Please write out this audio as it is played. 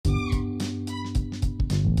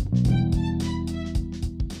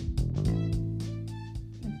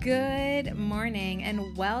Good morning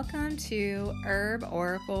and welcome to Herb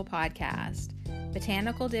Oracle Podcast,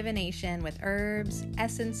 botanical divination with herbs,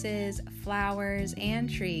 essences, flowers, and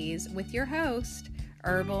trees with your host,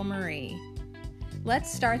 Herbal Marie.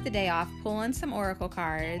 Let's start the day off pulling some oracle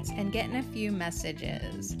cards and getting a few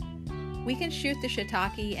messages. We can shoot the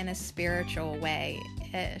shiitake in a spiritual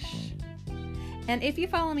way-ish. And if you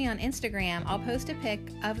follow me on Instagram, I'll post a pic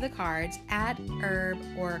of the cards at Herb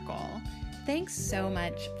Oracle. Thanks so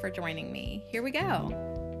much for joining me. Here we go.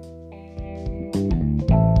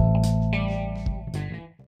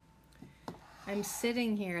 I'm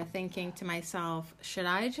sitting here thinking to myself, should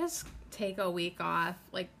I just take a week off?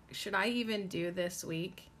 Like, should I even do this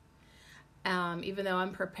week? Even though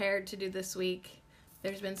I'm prepared to do this week,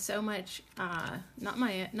 there's been so much, not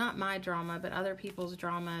my drama, but other people's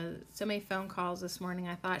drama. So many phone calls this morning.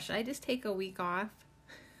 I thought, should I just take a week off?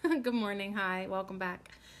 Good morning. Hi. Welcome back.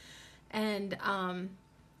 And our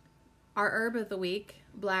herb of the week,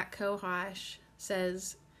 Black COHOSH,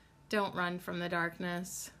 says, don't run from the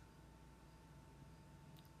darkness.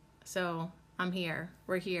 So I'm here.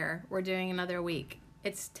 We're here. We're doing another week.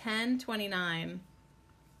 It's 10/29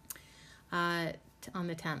 on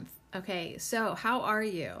the 10th. Okay, so how are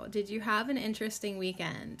you? Did you have an interesting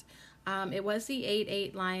weekend? It was the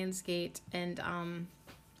 8/8 Lionsgate, and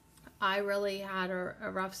I really had a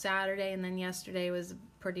rough Saturday, and then yesterday was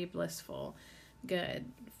pretty blissful. Good.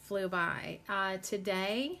 Flew by.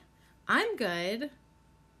 Today, I'm good.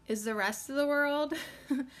 Is the rest of the world?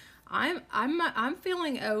 I'm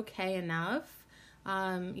feeling okay enough.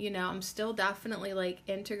 I'm still definitely like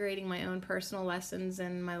integrating my own personal lessons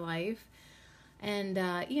in my life. And,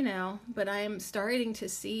 but I am starting to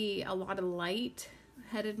see a lot of light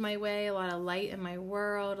headed my way, a lot of light in my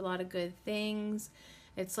world, a lot of good things.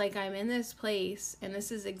 It's like I'm in this place, and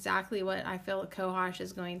this is exactly what I feel COHOSH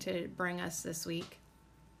is going to bring us this week.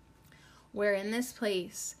 We're in this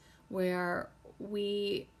place where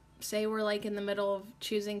we say we're like in the middle of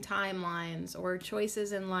choosing timelines or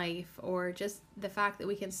choices in life, or just the fact that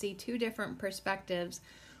we can see two different perspectives.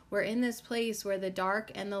 We're in this place where the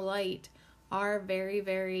dark and the light are very,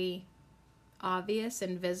 very obvious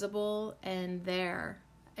and visible, and they're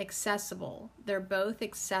accessible. They're both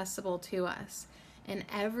accessible to us. And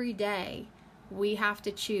every day we have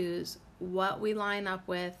to choose what we line up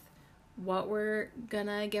with, what we're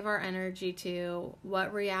gonna give our energy to,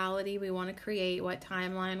 what reality we want to create, what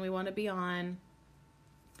timeline we want to be on,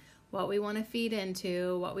 what we want to feed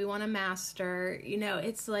into, what we want to master.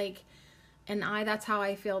 It's like, and that's how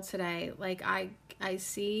I feel today. Like I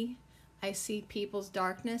see people's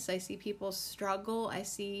darkness, I see people's struggle, I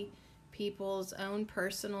see people's own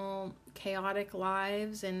personal chaotic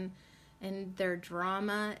lives and their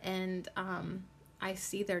drama, and I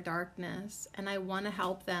see their darkness, and I want to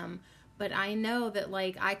help them, but I know that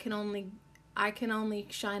like I can only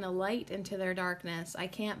shine a light into their darkness. I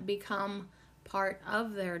can't become part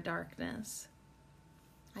of their darkness.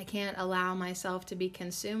 I can't allow myself to be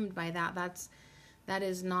consumed by that. That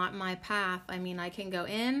is not my path. I mean, I can go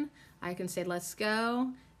in, I can say, let's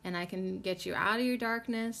go, and I can get you out of your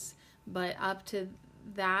darkness, but up to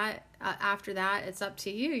that, after that, it's up to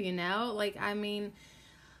you,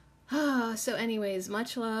 so anyways,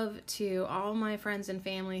 much love to all my friends and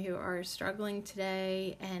family who are struggling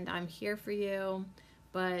today, and I'm here for you,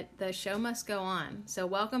 but the show must go on. So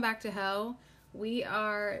welcome back to Ho.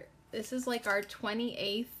 This is like our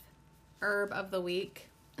 28th herb of the week.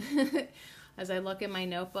 As I look in my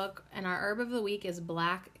notebook, and our herb of the week is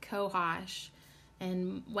Black COHOSH.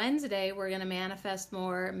 And Wednesday, we're going to manifest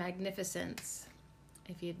more magnificence.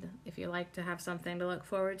 If you like to have something to look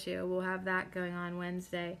forward to, we'll have that going on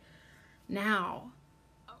Wednesday. Now,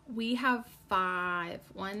 we have 5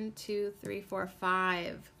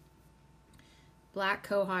 Black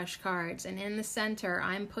COHOSH cards. And in the center,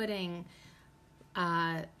 I'm putting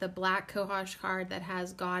the Black COHOSH card that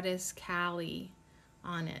has Goddess Kali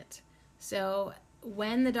on it. So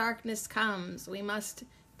when the darkness comes, we must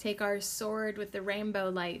take our sword with the rainbow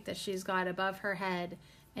light that she's got above her head,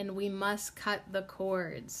 and we must cut the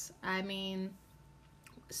cords. I mean,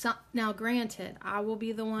 now granted, I will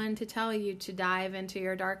be the one to tell you to dive into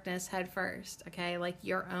your darkness head first, okay? Like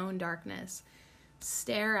your own darkness.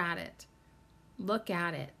 Stare at it. Look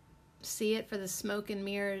at it. See it for the smoke and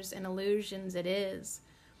mirrors and illusions it is,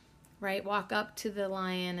 right? Walk up to the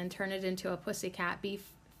lion and turn it into a pussycat. Be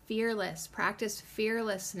fearless. Practice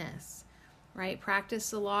fearlessness, right? Practice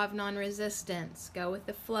the law of non-resistance. Go with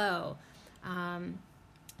the flow.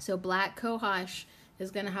 So Black COHOSH is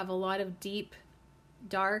going to have a lot of deep,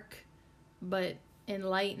 dark, but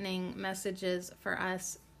enlightening messages for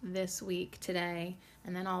us this week today,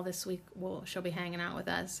 and then all this week she'll be hanging out with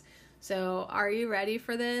us. So are you ready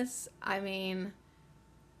for this? I mean,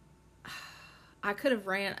 I could have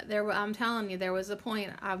ran there. I'm telling you, there was a point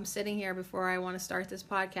I'm sitting here before I want to start this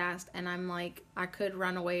podcast, and I'm like, I could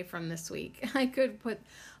run away from this week. I could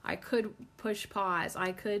push pause.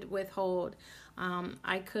 I could withhold.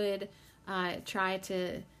 I could try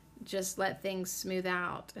to just let things smooth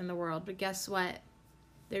out in the world. But guess what?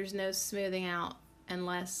 There's no smoothing out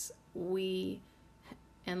unless we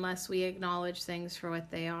acknowledge things for what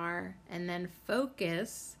they are and then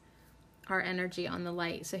focus our energy on the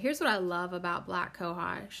light. So here's what I love about Black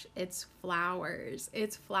Cohosh. It's flowers.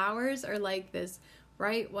 Its flowers are like this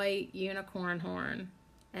bright white unicorn horn.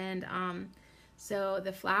 And so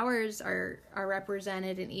the flowers are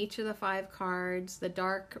represented in each of the 5 cards. The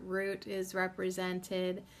dark root is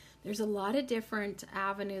represented. There's a lot of different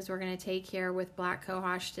avenues we're going to take here with Black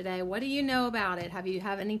Cohosh today. What do you know about it? Have you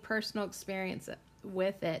have any personal experience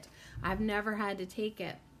with it? I've never had to take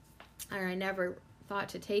it, or I never thought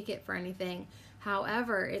to take it for anything.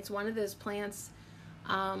 However, it's one of those plants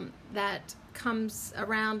that comes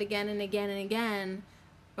around again and again and again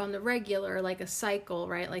on the regular, like a cycle,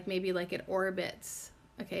 right? Like maybe like it orbits.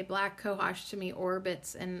 Okay, Black Cohosh to me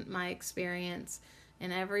orbits in my experience.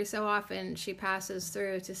 And every so often she passes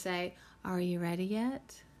through to say, are you ready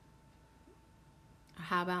yet?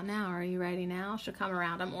 How about now? Are you ready now? She'll come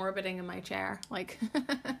around. I'm orbiting in my chair like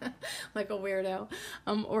like a weirdo.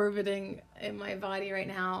 I'm orbiting in my body right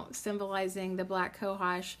now, symbolizing the Black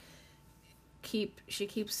Cohosh. She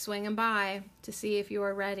keeps swinging by to see if you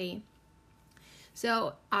are ready.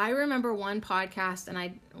 So I remember one podcast, and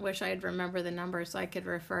I wish I'd remember the number so I could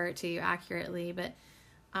refer it to you accurately, but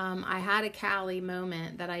I had a Callie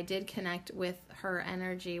moment that I did connect with her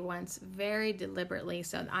energy once very deliberately.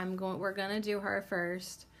 So we're going to do her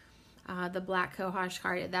first. The Black Cohosh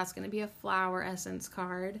card. That's going to be a flower essence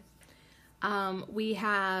card. We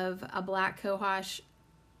have a Black Cohosh.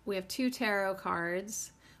 We have 2 tarot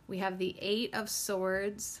cards. We have the 8 of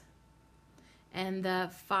Swords and the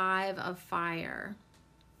 5 of Fire.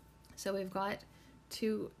 So we've got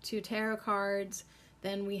two tarot cards.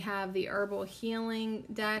 Then we have the Herbal Healing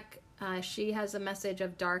deck. She has a message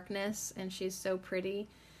of darkness, and she's so pretty.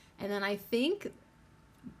 And then I think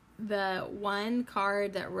the one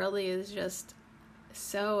card that really is just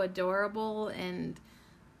so adorable and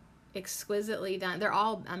exquisitely done. They're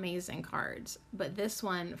all amazing cards. But this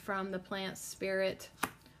one from the Plant Spirit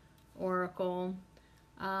Oracle,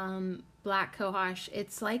 Black Cohosh,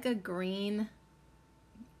 it's like Green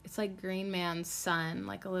Man's son,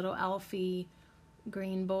 like a little elfy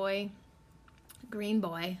green boy,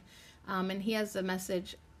 and he has a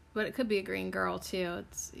message, but it could be a green girl too.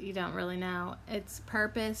 You don't really know. It's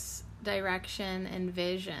purpose, direction, and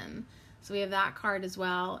vision. So we have that card as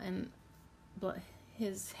well, and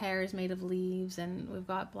his hair is made of leaves, and we've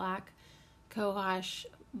got Black Cohosh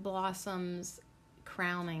blossoms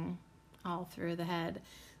crowning all through the head.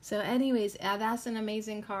 So anyways, that's an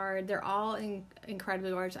amazing card. They're all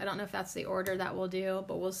incredibly gorgeous. I don't know if that's the order that we'll do,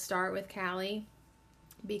 but we'll start with Callie,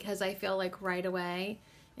 because I feel like right away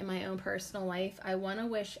in my own personal life, I want to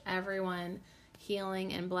wish everyone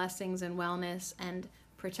healing and blessings and wellness and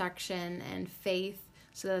protection and faith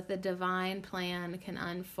so that the divine plan can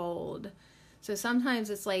unfold. So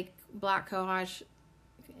sometimes it's like Black Cohosh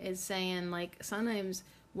is saying, like, sometimes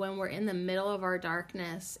when we're in the middle of our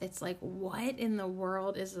darkness, it's like, what in the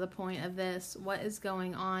world is the point of this? What is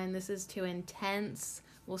going on? This is too intense.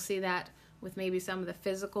 We'll see that with maybe some of the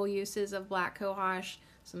physical uses of Black Cohosh,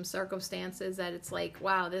 some circumstances that it's like,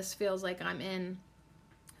 wow, this feels like I'm in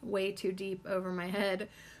way too deep over my head,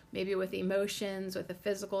 maybe with emotions, with a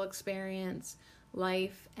physical experience,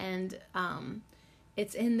 life. And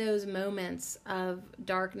it's in those moments of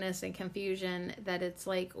darkness and confusion that it's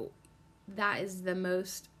like, that is the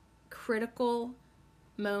most critical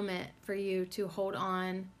moment for you to hold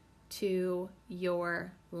on to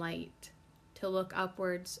your light, to look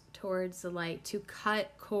upwards towards the light, to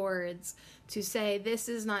cut cords, to say, this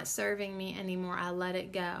is not serving me anymore, I let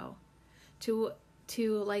it go. To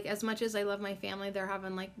like, as much as I love my family, they're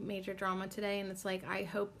having like major drama today, and it's like, I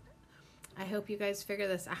hope you guys figure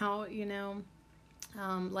this out,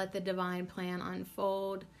 let the divine plan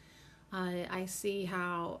unfold. I see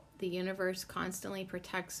how the universe constantly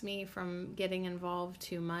protects me from getting involved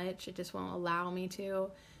too much. It just won't allow me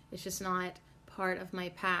to. It's just not part of my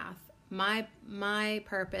path. My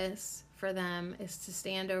purpose for them is to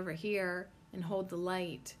stand over here and hold the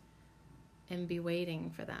light and be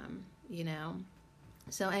waiting for them,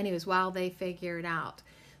 So anyways, while they figure it out.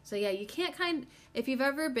 So yeah, you can't if you've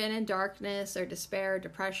ever been in darkness or despair or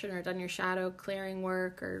depression or done your shadow clearing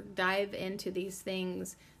work or dive into these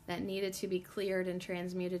things that needed to be cleared and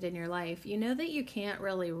transmuted in your life, you know that you can't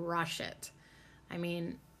really rush it. I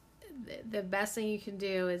mean, the best thing you can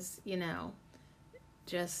do is,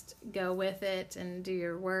 just go with it and do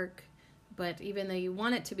your work. But even though you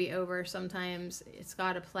want it to be over, sometimes it's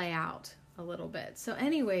got to play out a little bit. So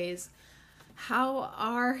anyways, how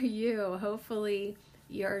are you? Hopefully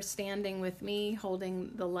you're standing with me,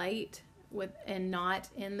 holding the light and not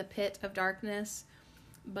in the pit of darkness.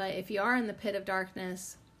 But if you are in the pit of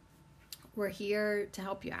darkness, we're here to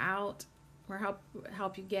help you out. We're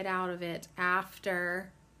help you get out of it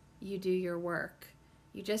after you do your work.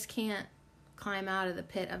 You just can't climb out of the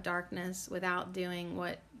pit of darkness without doing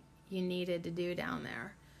what you needed to do down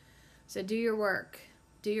there. So do your work,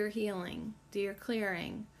 do your healing, do your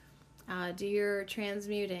clearing, do your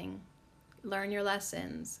transmuting, learn your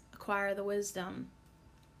lessons, acquire the wisdom,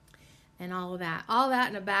 and all of that. All that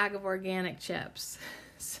in a bag of organic chips.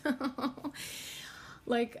 So,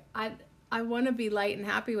 I want to be light and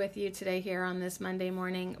happy with you today here on this Monday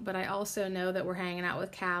morning, but I also know that we're hanging out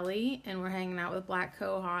with Callie, and we're hanging out with Black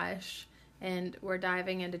COHOSH, and we're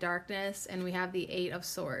diving into darkness, and we have the 8 of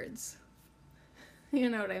Swords. You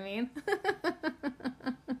know what I mean?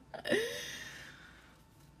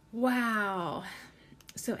 Wow.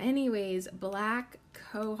 So anyways, Black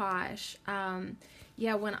COHOSH.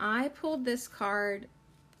 When I pulled this card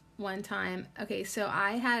one time, okay, so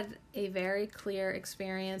I had a very clear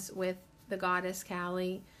experience with the goddess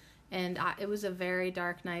Callie, and it was a very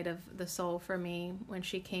dark night of the soul for me when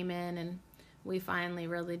she came in, and we finally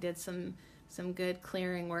really did some good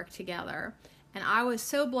clearing work together. And I was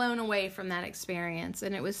so blown away from that experience,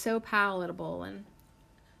 and it was so palatable, and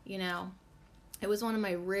it was one of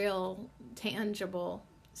my real tangible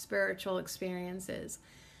spiritual experiences.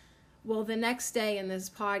 Well, the next day in this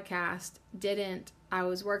podcast I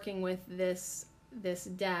was working with this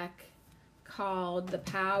deck called The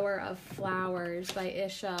Power of Flowers by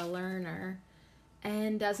Isha Lerner,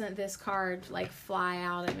 and doesn't this card fly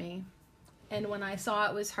out at me? And when I saw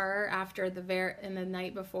it was her after in the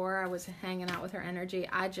night before I was hanging out with her energy,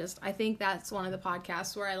 I think that's one of the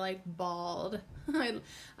podcasts where I bawled.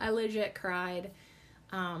 I legit cried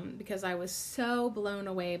because I was so blown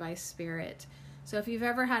away by spirit. So if you've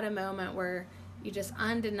ever had a moment where you just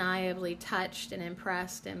undeniably touched and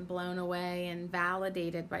impressed and blown away and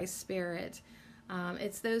validated by spirit,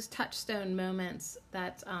 it's those touchstone moments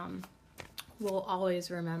that we'll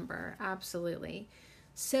always remember. Absolutely.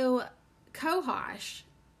 So COHOSH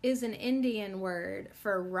is an Indian word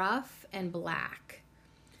for rough and black,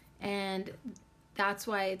 and that's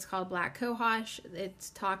why it's called Black COHOSH. It's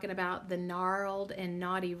talking about the gnarled and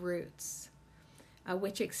knotty roots,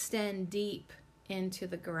 which extend deep into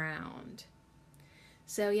the ground.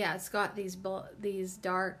 So yeah, it's got these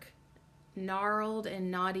dark, gnarled and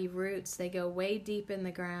knotty roots. They go way deep in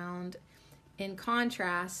the ground. In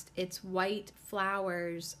contrast, its white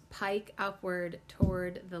flowers pike upward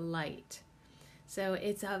toward the light. So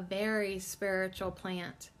it's a very spiritual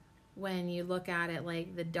plant when you look at it.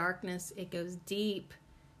 The darkness, it goes deep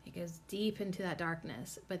into that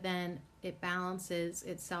darkness, but then it balances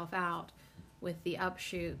itself out with the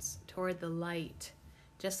upshoots toward the light,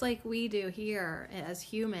 just like we do here as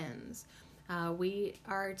humans. We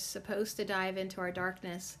are supposed to dive into our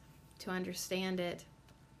darkness to understand it,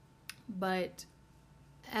 but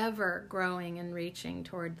ever growing and reaching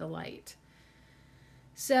toward the light.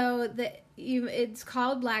 So it's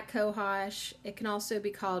called Black COHOSH. It can also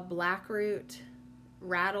be called blackroot,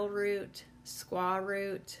 rattleroot,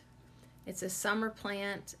 squawroot. It's a summer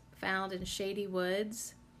plant found in shady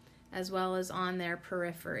woods as well as on their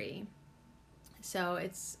periphery. So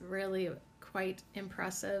it's really quite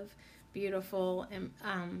impressive, beautiful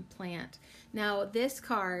plant. Now this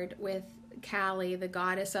card with Callie, the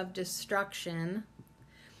goddess of destruction,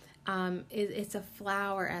 it's a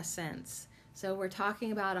flower essence. So we're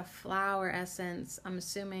talking about a flower essence. I'm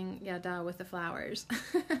assuming, with the flowers.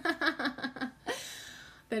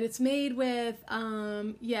 That it's made with,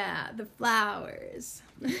 the flowers.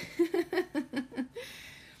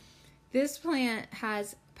 This plant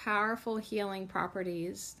has powerful healing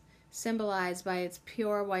properties symbolized by its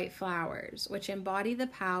pure white flowers, which embody the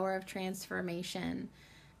power of transformation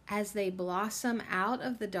as they blossom out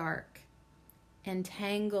of the dark and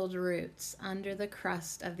tangled roots under the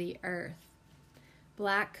crust of the earth.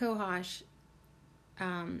 Black COHOSH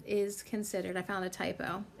is considered, I found a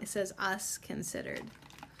typo, it says us considered.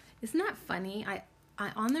 Isn't that funny? I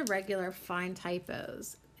on the regular find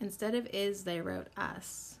typos. Instead of is, they wrote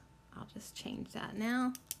us. I'll just change that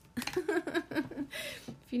now.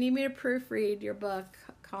 If you need me to proofread your book,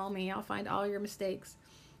 call me. I'll find all your mistakes.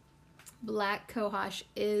 Black cohosh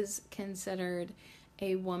is considered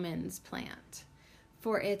a woman's plant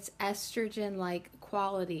for its estrogen-like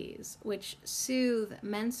qualities, which soothe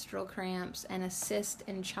menstrual cramps and assist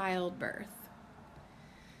in childbirth.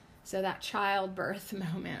 So that childbirth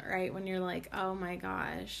moment, right? When you're like, oh my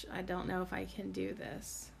gosh, I don't know if I can do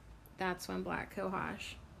this. That's when black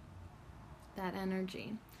cohosh, that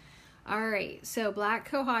energy. All right, so black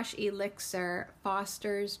cohosh elixir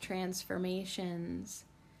fosters transformations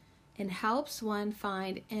and helps one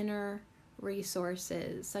find inner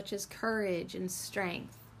resources such as courage and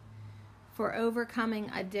strength for overcoming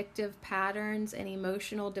addictive patterns and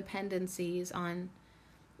emotional dependencies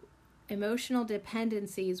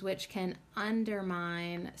which can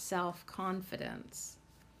undermine self-confidence.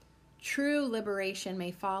 True liberation may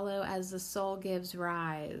follow as the soul gives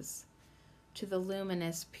rise to the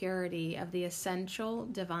luminous purity of the essential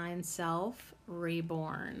divine self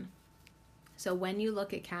reborn. So when you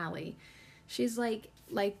look at Callie, she's like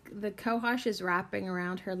the cohosh is wrapping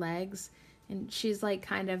around her legs, and she's like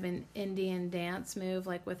kind of an Indian dance move,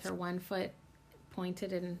 like with her one foot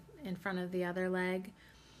pointed in front of the other leg.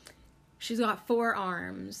 She's got 4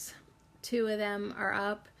 arms. 2 of them are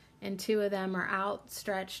up and 2 of them are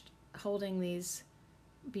outstretched, holding these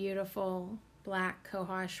beautiful black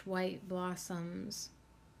cohosh white blossoms.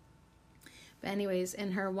 But anyways,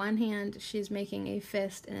 in her one hand, she's making a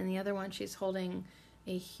fist, and in the other one, she's holding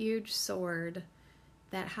a huge sword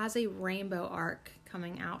that has a rainbow arc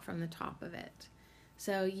coming out from the top of it.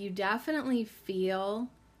 So you definitely feel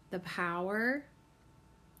the power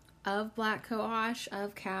of black cohosh,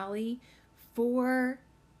 of Callie, for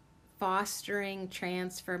fostering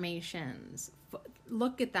transformations.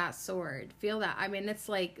 Look at that sword. Feel that. I mean, it's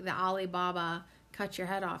like the Alibaba cut your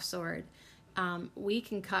head off sword. We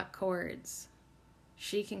can cut cords.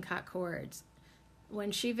 She can cut cords.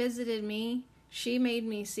 When she visited me, she made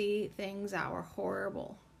me see things that were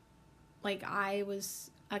horrible. Like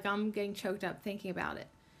I'm getting choked up thinking about it.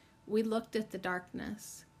 We looked at the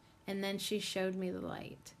darkness, and then she showed me the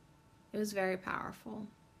light. It was very powerful.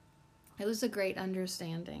 It was a great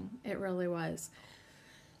understanding. It really was.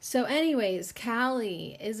 So anyways,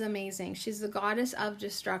 Callie is amazing. She's the goddess of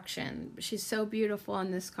destruction. She's so beautiful on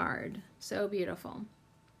this card. So beautiful.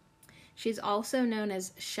 She's also known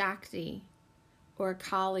as Shakti or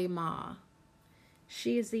Kali Ma.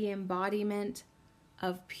 She is the embodiment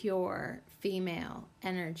of pure female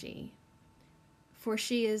energy, for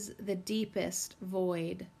she is the deepest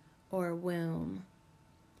void or womb,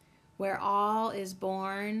 where all is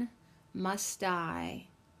born must die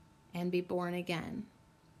and be born again.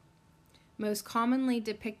 Most commonly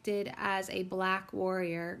depicted as a black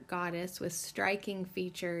warrior goddess with striking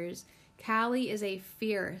features, Callie is a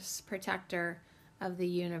fierce protector of the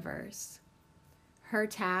universe. Her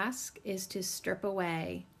task is to strip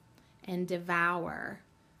away and devour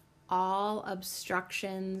all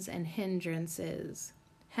obstructions and hindrances.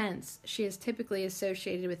 Hence, she is typically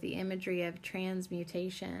associated with the imagery of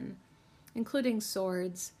transmutation, including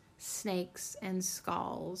swords, snakes, and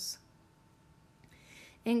skulls.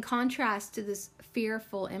 In contrast to this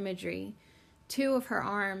fearful imagery, 2 of her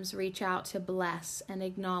arms reach out to bless and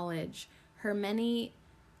acknowledge her many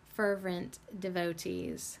fervent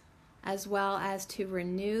devotees, as well as to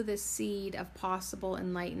renew the seed of possible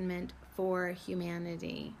enlightenment for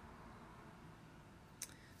humanity.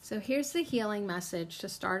 So here's the healing message to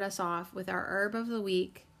start us off with our herb of the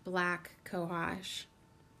week, black cohosh.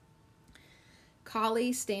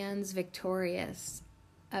 Kali stands victorious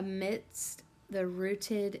amidst the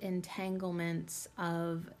rooted entanglements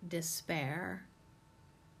of despair.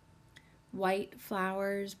 White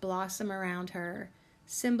flowers blossom around her,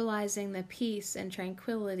 symbolizing the peace and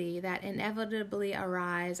tranquility that inevitably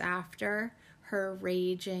arise after her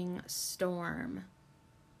raging storm.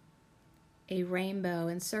 A rainbow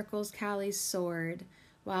encircles Callie's sword,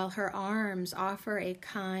 while her arms offer a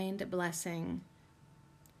kind blessing.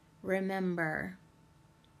 Remember,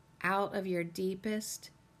 out of your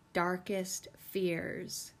deepest, darkest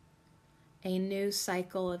fears, a new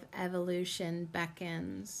cycle of evolution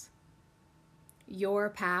beckons. Your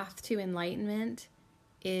path to enlightenment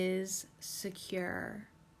is secure.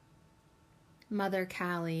 Mother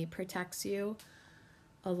Callie protects you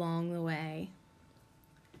along the way.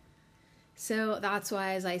 So that's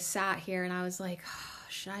why as I sat here and I was like, oh,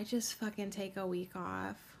 should I just fucking take a week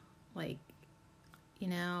off? Like, you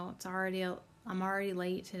know, I'm already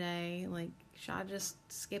late today. Like, should I just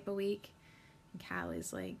skip a week? And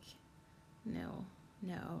Callie's like, no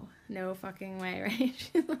fucking way, right?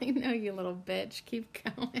 She's like, no, you little bitch, keep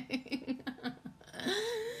going.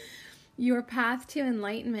 Your path to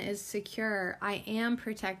enlightenment is secure. I am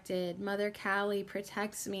protected. Mother Kali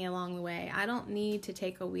protects me along the way. I don't need to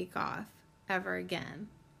take a week off ever again.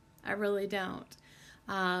 I really don't.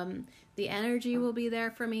 The energy will be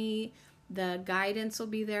there for me. The guidance will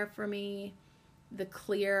be there for me. The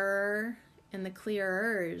clearer and the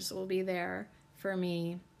clearers will be there for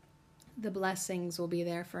me. The blessings will be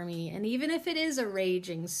there for me. And even if it is a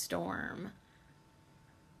raging storm,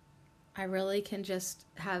 I really can just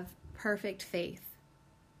have perfect faith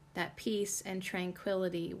that peace and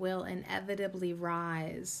tranquility will inevitably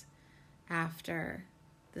rise after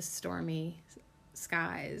the stormy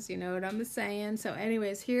skies. You know what I'm saying? So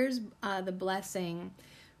anyways, here's the blessing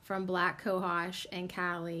from Black COHOSH and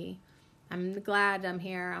Kali. I'm glad I'm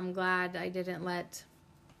here. I'm glad I didn't let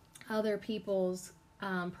other people's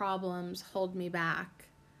problems hold me back.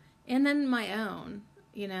 And then my own,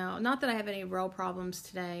 you know, not that I have any real problems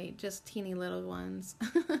today, just teeny little ones.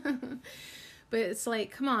 But it's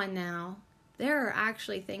like, come on now. There are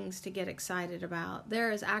actually things to get excited about.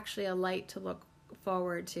 There is actually a light to look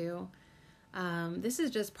forward to. This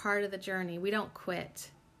is just part of the journey. We don't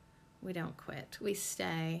quit. We don't quit. We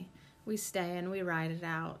stay. We stay and we ride it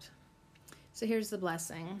out. So here's the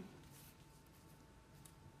blessing.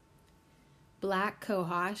 Black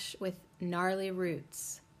COHOSH with gnarly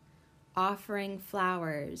roots, offering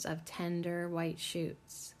flowers of tender white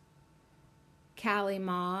shoots. Kali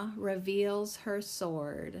Ma reveals her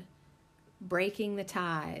sword, breaking the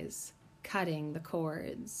ties, cutting the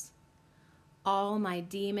cords. All my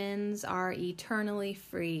demons are eternally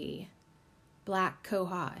free. Black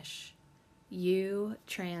COHOSH, you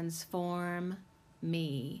transform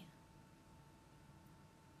me.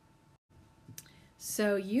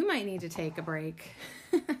 So you might need to take a break.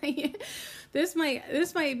 This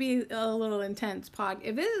might be a little intense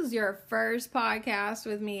If this is your first podcast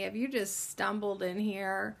with me, if you just stumbled in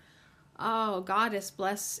here, oh, Goddess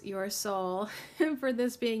bless your soul for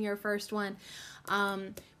this being your first one.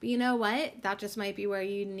 But you know what? That just might be where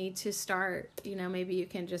you need to start. You know, maybe you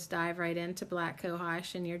can just dive right into Black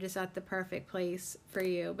COHOSH and you're just at the perfect place for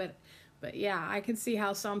you. But yeah, I can see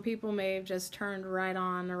how some people may have just turned right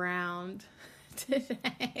on around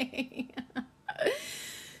today.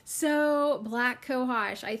 So Black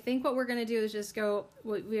COHOSH, I think what we're going to do is just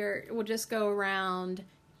we'll just go around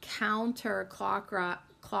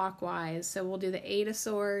clockwise. So we'll do the 8 of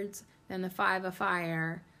Swords, then the 5 of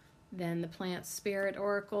Fire, then the Plant Spirit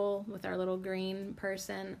Oracle with our little green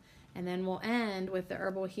person, and then we'll end with the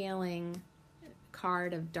Herbal Healing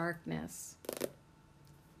card of Darkness.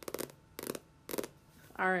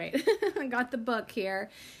 All right, I got the book here.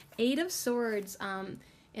 8 of Swords.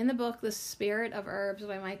 In the book, The Spirit of Herbs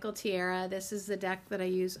by Michael Tierra, this is the deck that I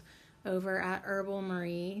use over at Herbal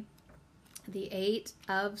Marie. The 8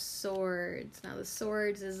 of Swords. Now, the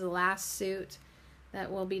Swords is the last suit that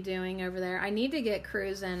we'll be doing over there. I need to get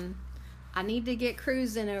cruising.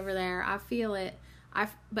 Over there. I feel it.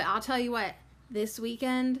 But I'll tell you what, this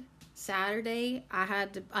weekend, Saturday, I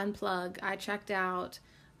had to unplug. I checked out.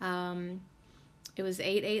 It was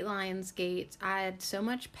 8 Lionsgate. I had so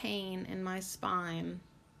much pain in my spine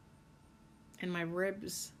and my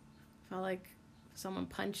ribs. Felt like someone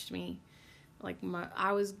punched me. Like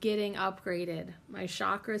I was getting upgraded. My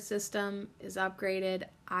chakra system is upgraded.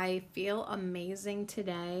 I feel amazing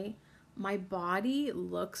today. My body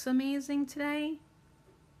looks amazing today.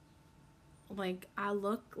 Like I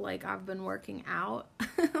look like I've been working out.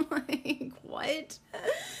 Like what?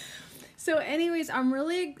 So anyways, I'm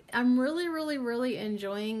really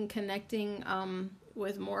enjoying connecting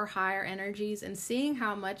with more higher energies and seeing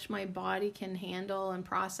how much my body can handle and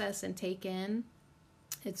process and take in.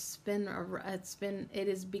 It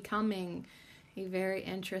is becoming a very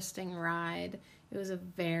interesting ride. It was a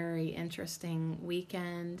very interesting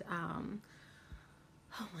weekend.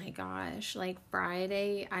 Oh my gosh, like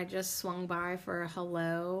Friday, I just swung by for a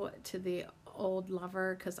hello to the old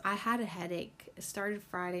lover because I had a headache. It started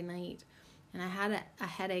Friday night. And I had a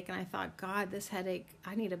headache, and I thought, God, this headache,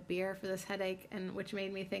 I need a beer for this headache, and which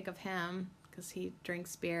made me think of him, because he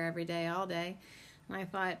drinks beer every day, all day. And I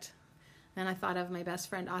thought of my best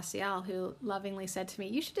friend, Asiel, who lovingly said to me,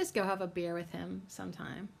 you should just go have a beer with him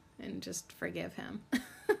sometime, and just forgive him.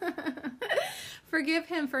 Forgive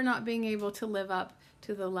him for not being able to live up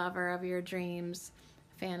to the lover of your dreams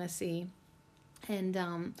fantasy. And,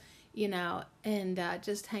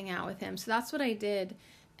 just hang out with him. So that's what I did.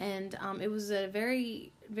 And it was a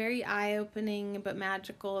very, very eye-opening but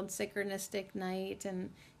magical and synchronistic night. And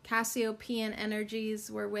Cassiopean energies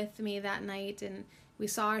were with me that night. And we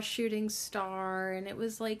saw a shooting star. And it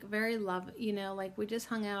was like very like we just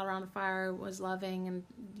hung out around a fire, was loving and,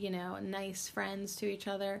 nice friends to each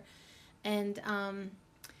other. And,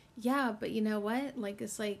 yeah, but you know what? Like,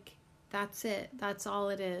 it's like, that's it. That's all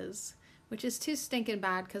it is, which is too stinking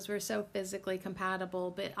bad because we're so physically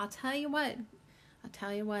compatible. But I'll tell you what,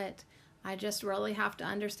 I just really have to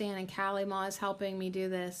understand, and Callie Ma is helping me do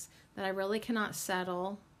this, that I really cannot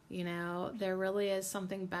settle. You know, there really is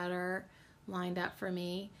something better lined up for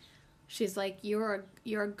me. She's like, you're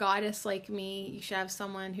a goddess like me. You should have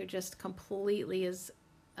someone who just completely is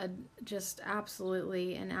just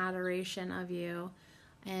absolutely in adoration of you.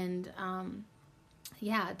 And,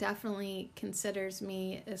 yeah, definitely considers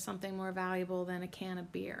me as something more valuable than a can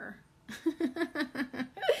of beer.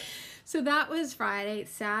 So that was Friday.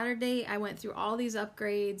 Saturday, I went through all these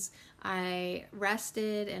upgrades. I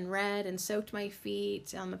rested and read and soaked my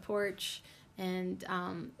feet on the porch. And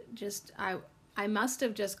I must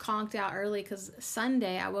have just conked out early because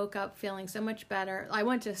Sunday I woke up feeling so much better. I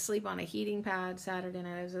went to sleep on a heating pad Saturday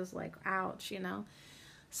night. I was just like, ouch, you know.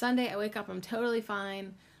 Sunday I wake up, I'm totally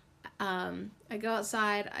fine. I go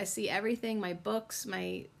outside, I see everything, my books,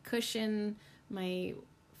 my cushion, my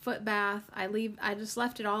foot bath. I just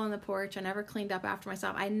left it all on the porch. I never cleaned up after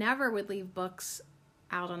myself. I never would leave books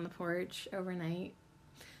out on the porch overnight,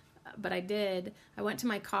 but I did. I went to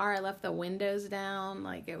my car, I left the windows down.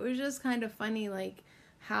 Like, it was just kind of funny, like,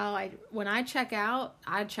 how when I check out,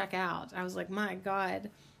 I check out. I was like, my God,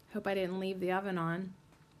 hope I didn't leave the oven on.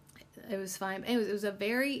 It was fine. It was a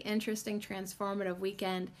very interesting, transformative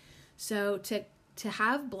weekend. So to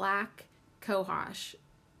have Black COHOSH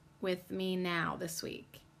with me now this week,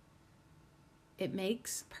 it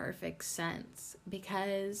makes perfect sense,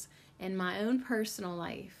 because in my own personal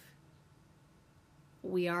life,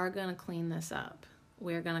 we are going to clean this up.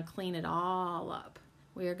 We're going to clean it all up.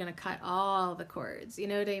 We are going to cut all the cords. You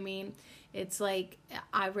know what I mean? It's like,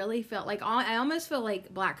 I really felt like, I almost feel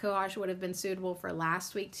like Black COHOSH would have been suitable for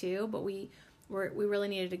last week too, but we really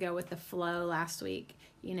needed to go with the flow last week,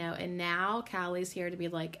 you know, and now Callie's here to be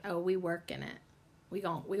like, oh, we working it. We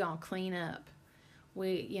gonna clean up.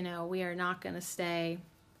 We are not going to stay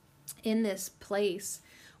in this place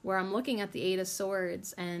where I'm looking at the Eight of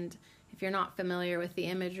Swords. And if you're not familiar with the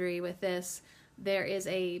imagery with this, there is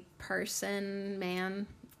a man,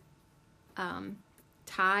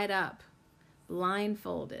 tied up,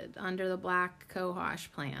 blindfolded under the Black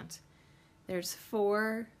COHOSH plant. There's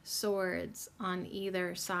 4 swords on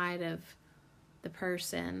either side of the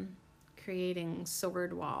person, creating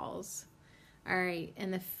sword walls. All right,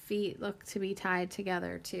 and the feet look to be tied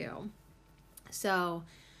together too. So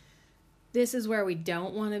this is where we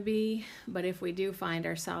don't want to be, but if we do find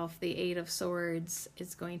ourselves, the 8 of Swords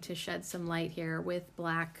is going to shed some light here with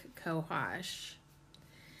Black COHOSH.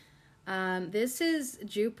 This is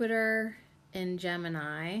Jupiter in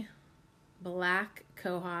Gemini, Black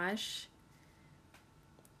COHOSH.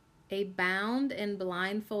 A bound and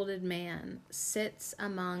blindfolded man sits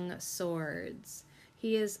among swords.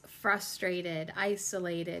 He is frustrated,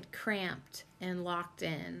 isolated, cramped, and locked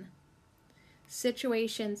in.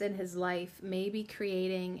 Situations in his life may be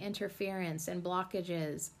creating interference and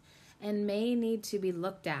blockages and may need to be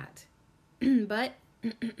looked at. But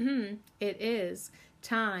it is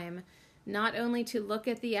time not only to look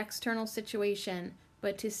at the external situation,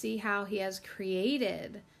 but to see how he has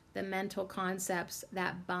created the mental concepts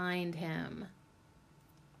that bind him.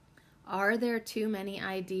 Are there too many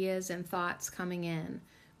ideas and thoughts coming in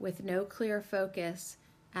with no clear focus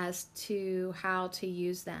as to how to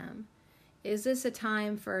use them? Is this a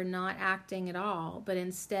time for not acting at all, but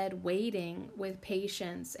instead waiting with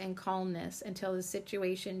patience and calmness until the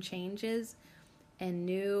situation changes and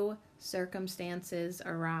new circumstances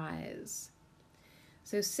arise?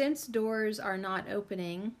 So since doors are not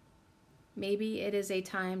opening, maybe it is a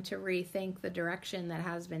time to rethink the direction that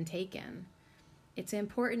has been taken. It's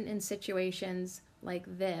important in situations like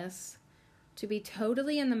this to be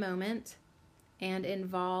totally in the moment and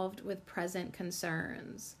involved with present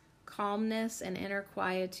concerns. Calmness and inner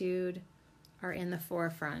quietude are in the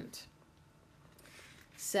forefront.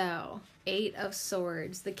 So, 8 of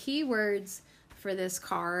Swords. The key words for this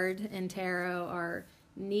card in tarot are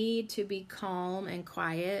need to be calm and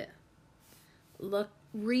quiet,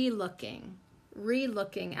 re-looking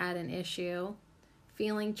at an issue,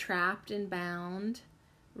 feeling trapped and bound,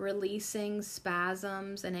 releasing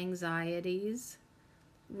spasms and anxieties,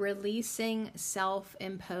 releasing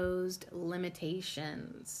self-imposed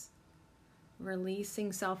limitations.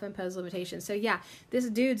 So yeah, this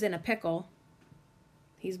dude's in a pickle.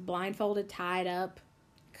 He's blindfolded, tied up,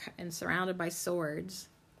 and surrounded by swords,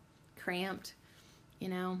 cramped, you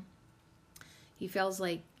know. He feels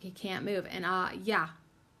like he can't move. And yeah,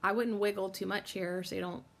 I wouldn't wiggle too much here so you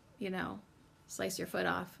don't, slice your foot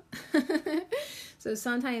off. So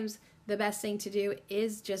sometimes the best thing to do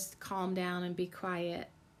is just calm down and be quiet.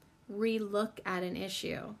 Relook at an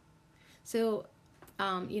issue. So,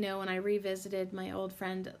 when I revisited my old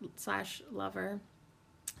friend / lover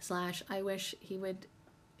 / I wish he would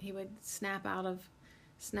snap out of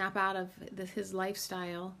his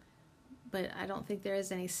lifestyle, but I don't think there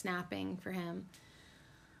is any snapping for him.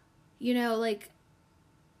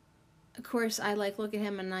 Of course, I look at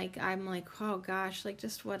him and I'm like, oh gosh,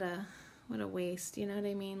 just what a waste. You know what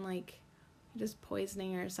I mean? You're just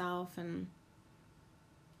poisoning yourself, and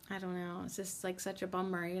I don't know. It's just such a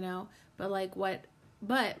bummer,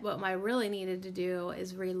 But what I really needed to do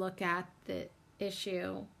is relook at the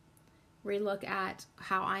issue, relook at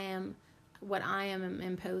what I am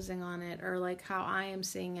imposing on it, or how I am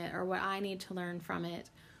seeing it, or what I need to learn from it,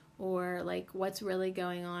 or what's really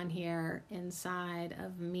going on here inside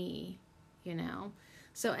of me,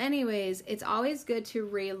 So anyways, it's always good to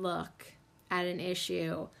relook at an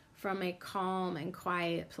issue from a calm and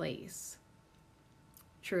quiet place.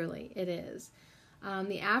 Truly, it is.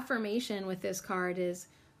 The affirmation with this card is,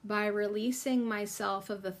 by releasing myself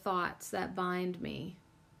of the thoughts that bind me,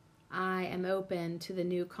 I am open to the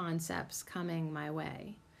new concepts coming my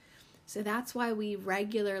way. So that's why we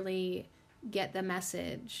regularly get the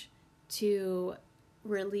message to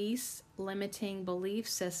release limiting belief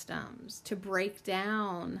systems, to break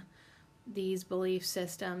down these belief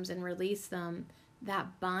systems and release them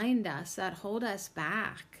that bind us, that hold us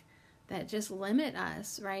back, that just limit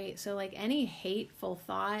us, right? So any hateful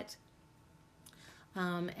thought,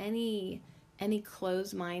 any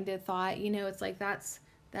closed-minded thought, it's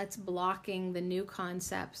that's blocking the new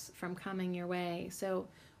concepts from coming your way. So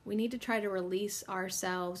we need to try to release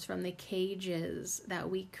ourselves from the cages that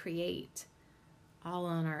we create all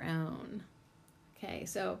on our own. Okay,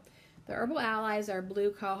 so the herbal allies are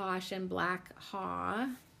blue cohosh and black haw.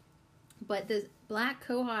 But the black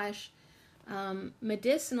cohosh,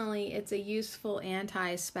 medicinally, it's a useful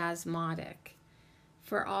antispasmodic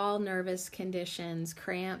for all nervous conditions,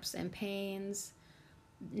 cramps and pains.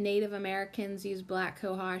 Native Americans use black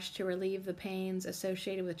cohosh to relieve the pains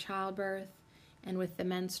associated with childbirth and with the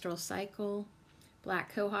menstrual cycle.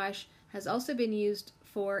 Black cohosh has also been used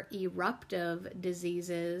for eruptive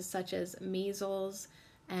diseases such as measles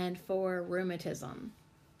and for rheumatism.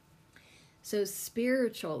 So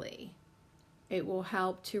spiritually, it will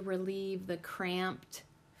help to relieve the cramped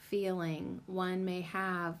feeling one may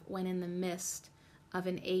have when in the midst of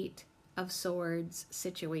an 8 of Swords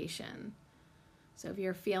situation. So if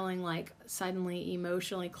you're feeling suddenly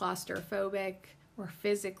emotionally claustrophobic or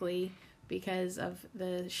physically because of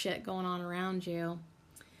the shit going on around you,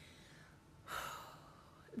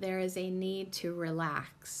 there is a need to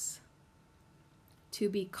relax, to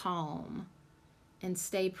be calm, and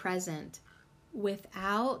stay present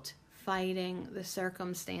without fighting the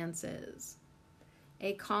circumstances.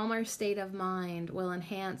 A calmer state of mind will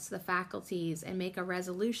enhance the faculties and make a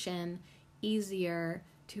resolution easier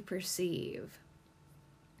to perceive.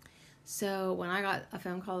 So when I got a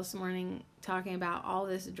phone call this morning talking about all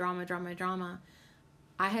this drama,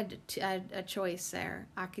 I had a choice there.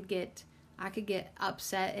 I could get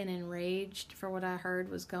upset and enraged for what I heard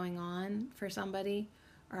was going on for somebody,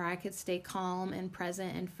 or I could stay calm and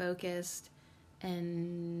present and focused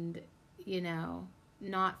and,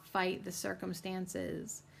 not fight the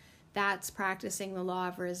circumstances. That's practicing the law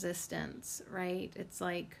of resistance, right? It's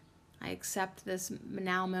I accept this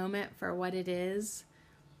now moment for what it is.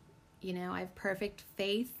 I have perfect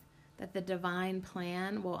faith that the divine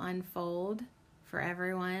plan will unfold for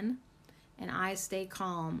everyone, and I stay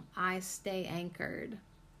calm. I stay anchored.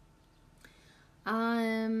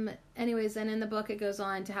 Anyways, then in the book it goes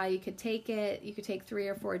on to how you could take it. You could take 3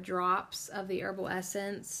 or 4 drops of the herbal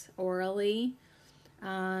essence orally.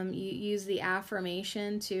 You use the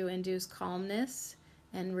affirmation to induce calmness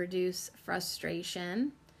and reduce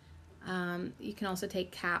frustration. You can also take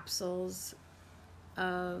capsules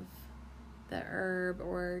of the herb,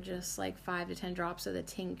 or just 5 to 10 drops of the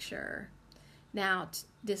tincture. Now,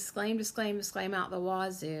 disclaim out the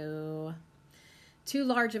wazoo. Too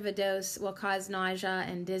large of a dose will cause nausea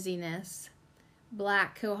and dizziness.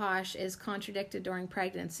 Black cohosh is contradicted during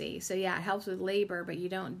pregnancy. So yeah, it helps with labor, but you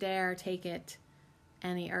don't dare take it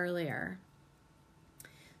any earlier.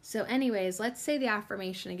 So anyways, let's say the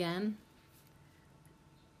affirmation again.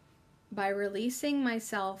 By releasing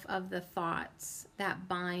myself of the thoughts that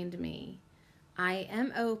bind me, I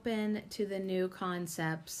am open to the new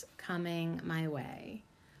concepts coming my way.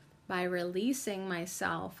 By releasing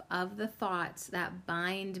myself of the thoughts that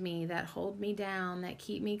bind me, that hold me down, that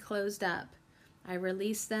keep me closed up, I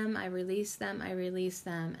release them,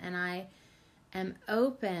 and I am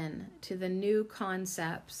open to the new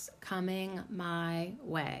concepts coming my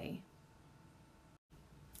way.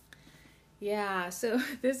 Yeah, so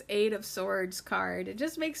this 8 of Swords card, it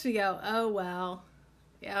just makes me go, oh, well,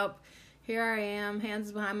 yep, here I am,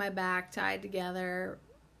 hands behind my back, tied together,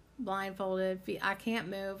 blindfolded, feet, I can't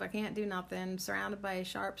move, I can't do nothing, surrounded by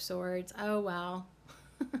sharp swords, oh, well.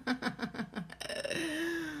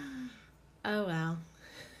 Oh, well.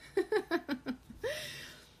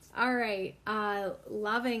 All right,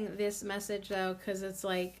 loving this message, though, because it's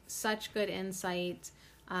like such good insight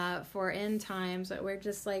for end times, that we're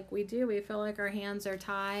just like, we feel like our hands are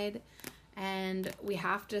tied and we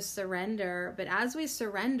have to surrender. But as we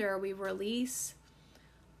surrender, we release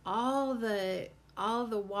all the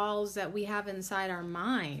walls that we have inside our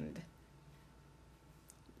mind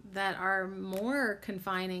that are more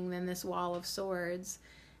confining than this wall of swords.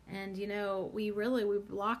 And, you know, we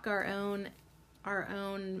block our own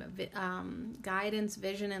guidance,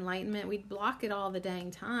 vision, enlightenment. We block it all the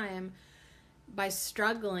dang time by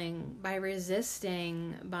struggling, by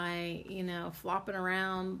resisting, by, you know, flopping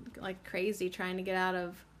around like crazy trying to get out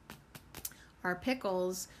of our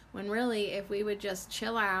pickles, when really if we would just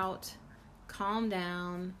chill out, calm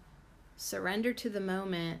down, surrender to the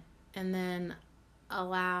moment, and then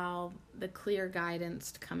allow the clear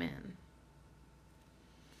guidance to come in.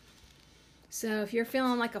 So if you're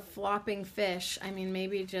feeling like a flopping fish, I mean,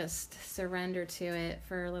 maybe just surrender to it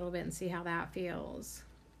for a little bit and see how that feels.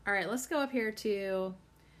 All right, let's go up here to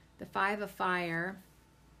the 5 of Fire.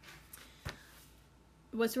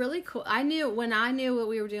 What's really cool, when I knew what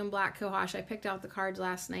we were doing Black COHOSH, I picked out the cards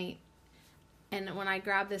last night. And when I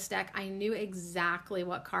grabbed this deck, I knew exactly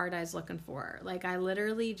what card I was looking for. Like, I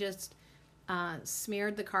literally just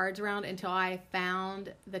smeared the cards around until I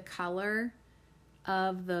found the color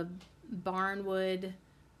of the barnwood.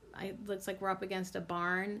 It looks like we're up against a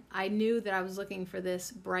barn. I knew that I was looking for this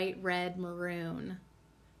bright red maroon.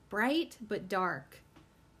 Bright but dark.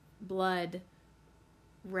 Blood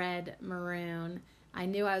red maroon. I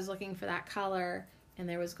knew I was looking for that color, and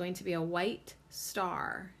there was going to be a white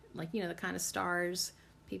star. Like, you know, the kind of stars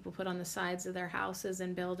people put on the sides of their houses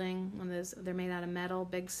and building. They're made out of metal,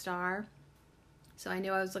 big star. So I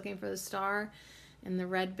knew I was looking for the star in the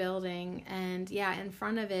red building. And yeah, in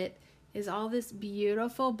front of it is all this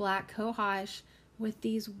beautiful black COHOSH with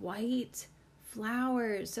these white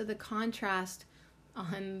flowers. So the contrast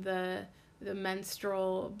on the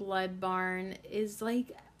menstrual blood barn is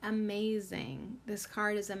like amazing. This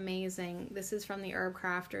card is amazing. This is from the Herb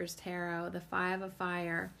Crafters Tarot, the 5 of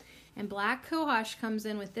Fire. And Black COHOSH comes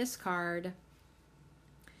in with this card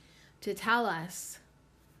to tell us,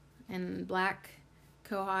 and Black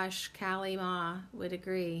COHOSH Kali Ma would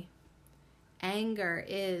agree, anger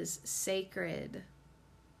is sacred.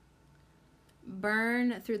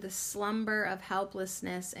 Burn through the slumber of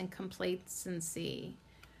helplessness and complacency.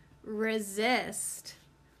 Resist.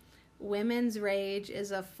 Women's rage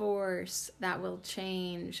is a force that will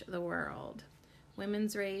change the world.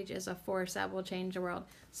 Women's rage is a force that will change the world.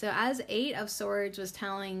 So as 8 of Swords was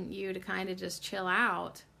telling you to kind of just chill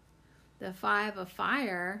out, the 5 of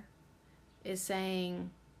Fire is saying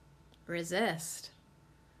resist.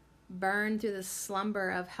 Burn through the slumber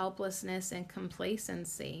of helplessness and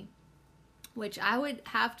complacency, which I would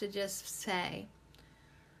have to just say,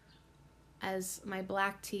 as my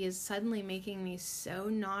black tea is suddenly making me so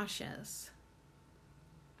nauseous.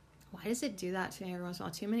 Why does it do that to me every once in a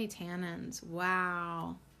while? Too many tannins.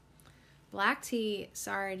 Wow. Black tea,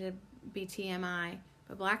 sorry to be TMI,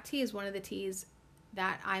 but black tea is one of the teas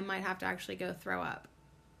that I might have to actually go throw up.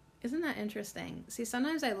 Isn't that interesting? See,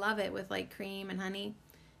 sometimes I love it with like cream and honey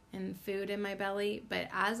and food in my belly, but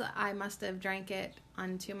as I must have drank it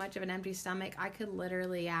on too much of an empty stomach, I could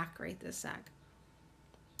literally yak right this sec.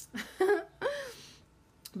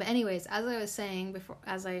 But anyways, as I was saying before,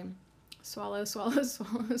 as I swallow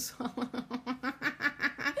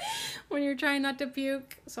when you're trying not to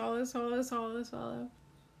puke, swallow.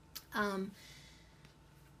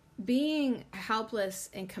 Being helpless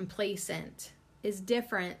and complacent is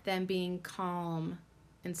different than being calm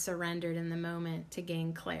and surrendered in the moment to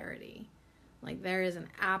gain clarity. Like, there is an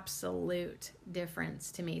absolute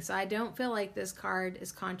difference to me. So I don't feel like this card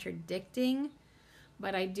is contradicting,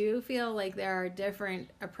 but I do feel like there are different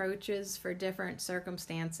approaches for different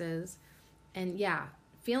circumstances. And yeah,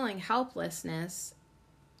 feeling helplessness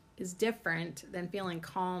is different than feeling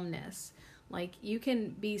calmness. Like, you can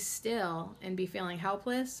be still and be feeling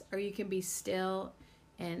helpless, or you can be still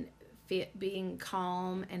and being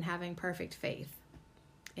calm and having perfect faith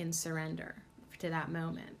in surrender to that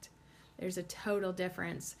moment. There's a total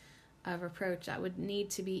difference of approach that would need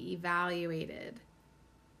to be evaluated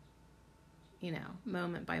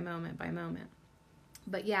moment by moment by moment.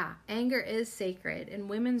 But yeah, anger is sacred, and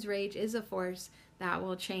women's rage is a force that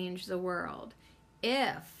will change the world.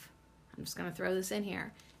 I'm just going to throw this in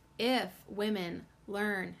here, if women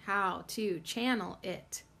learn how to channel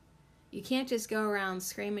it. You can't just go around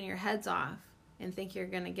screaming your heads off and think you're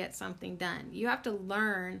going to get something done. You have to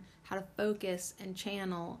learn how to focus and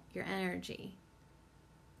channel your energy.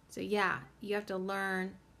 So yeah, you have to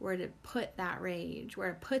learn where to put that rage, where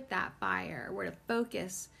to put that fire, where to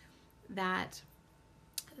focus that.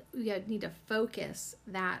 You need to focus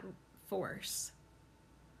that force.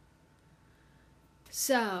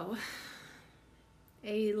 So,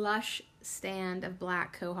 a lush stand of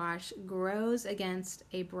black cohosh grows against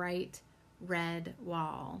a bright red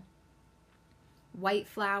wall. White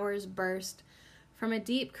flowers burst from a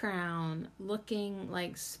deep crown, looking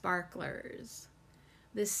like sparklers.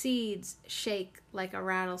 The seeds shake like a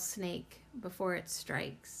rattlesnake before it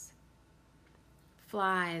strikes.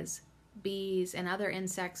 Flies, bees, and other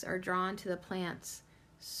insects are drawn to the plant's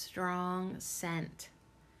strong scent.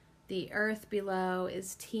 The earth below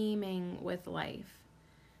is teeming with life.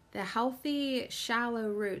 The healthy, shallow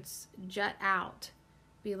roots jut out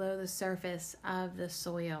below the surface of the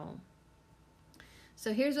soil.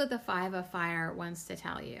 So here's what the 5 of Fire wants to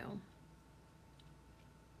tell you.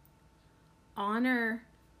 Honor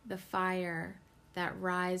the fire that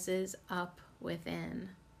rises up within.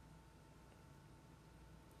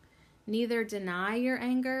 Neither deny your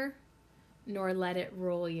anger, nor let it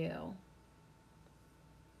rule you.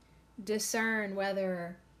 Discern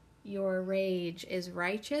whether your rage is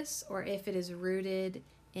righteous or if it is rooted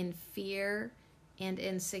in fear and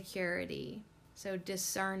insecurity. So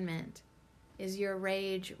discernment. Is your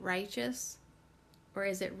rage righteous or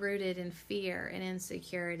is it rooted in fear and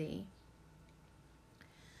insecurity?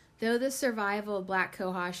 Though the survival of black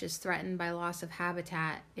cohosh is threatened by loss of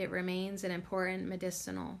habitat, it remains an important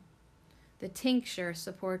medicinal. The tincture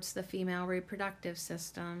supports the female reproductive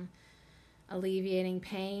system, alleviating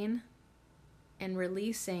pain and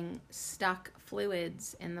releasing stuck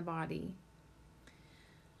fluids in the body.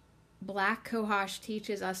 Black cohosh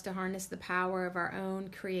teaches us to harness the power of our own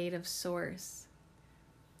creative source.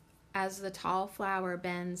 As the tall flower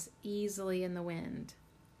bends easily in the wind,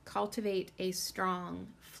 cultivate a strong,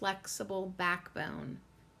 flexible backbone.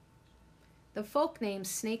 The folk name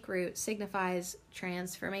snakeroot signifies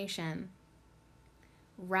transformation.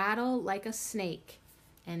 Rattle like a snake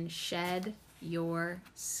and shed your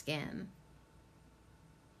skin.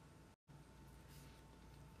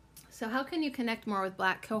 So how can you connect more with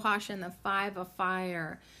black cohosh and the 5 of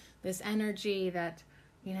Fire? This energy that,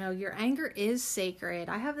 your anger is sacred.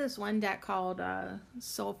 I have this one deck called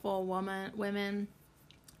Soulful Women,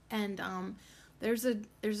 and there's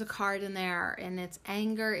a card in there, and it's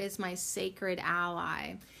anger is my sacred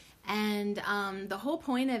ally. And the whole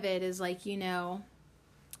point of it is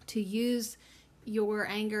to use your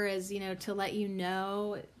anger as, to let you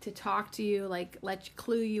know, to talk to you,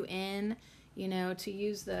 clue you in, to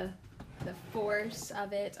use the force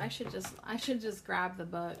of it. I should just grab the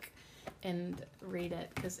book and read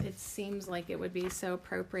it because it seems like it would be so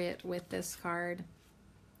appropriate with this card.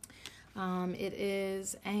 It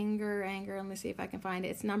is anger. Let me see if I can find it.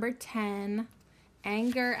 It's number 10,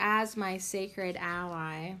 anger as my sacred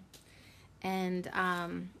ally. And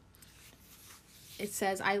it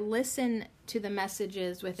says, I listen to the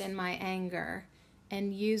messages within my anger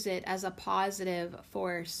and use it as a positive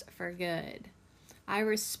force for good. I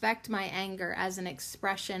respect my anger as an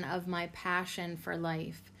expression of my passion for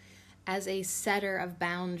life, as a setter of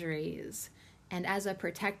boundaries, and as a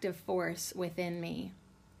protective force within me.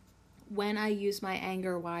 When I use my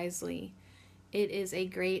anger wisely, it is a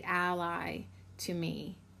great ally to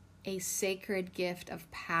me, a sacred gift of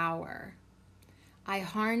power. I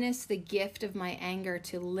harness the gift of my anger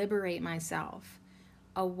to liberate myself,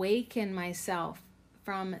 awaken myself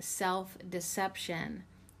from self-deception,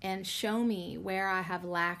 and show me where I have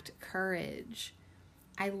lacked courage.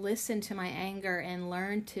 I listen to my anger and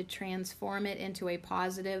learn to transform it into a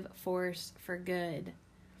positive force for good.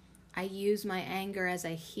 I use my anger as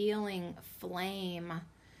a healing flame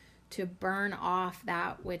to burn off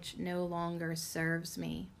that which no longer serves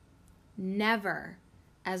me. Never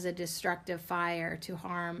as a destructive fire to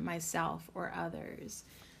harm myself or others.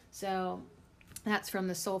 So that's from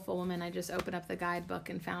the Soulful Woman. I just opened up the guidebook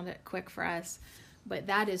and found it quick for us. But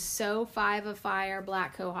that is so 5 of Fire,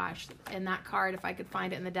 black cohosh. And that card, if I could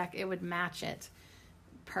find it in the deck, it would match it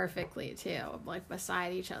perfectly too,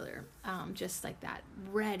 beside each other, just like that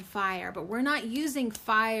red fire. But we're not using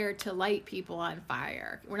fire to light people on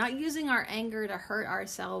fire. We're not using our anger to hurt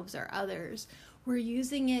ourselves or others. We're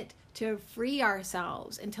using it to free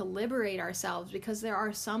ourselves and to liberate ourselves, because there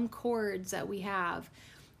are some cords that we have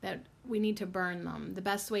that we need to burn them. The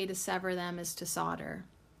best way to sever them is to solder.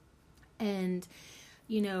 And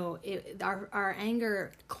our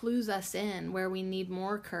anger clues us in where we need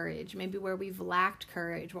more courage, maybe where we've lacked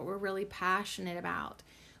courage, what we're really passionate about.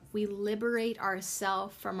 We liberate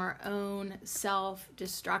ourselves from our own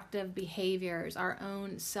self-destructive behaviors, our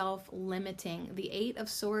own self-limiting. The 8 of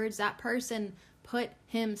Swords, that person put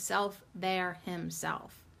himself there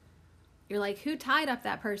himself. You're like, who tied up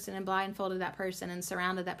that person and blindfolded that person and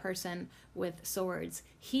surrounded that person with swords?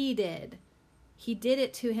 He did. He did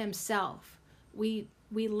it to himself. We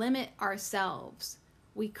limit ourselves.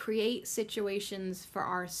 We create situations for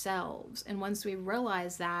ourselves. And once we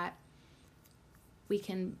realize that, we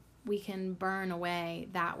can burn away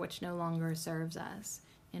that which no longer serves us.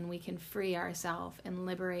 And we can free ourselves and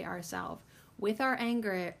liberate ourselves with our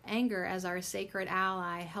anger as our sacred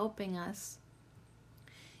ally helping us.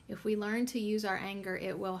 If we learn to use our anger,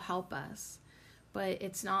 it will help us. But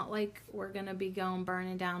it's not like we're going to be going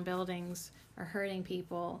burning down buildings or hurting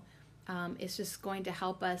people. It's just going to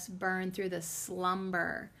help us burn through the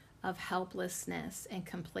slumber of helplessness and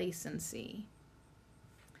complacency.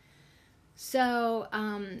 So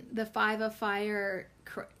the 5 of Fire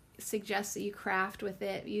suggests that you craft with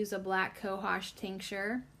it. Use a black COHOSH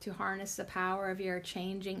tincture to harness the power of your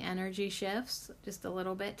changing energy shifts. Just a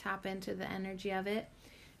little bit. Tap into the energy of it.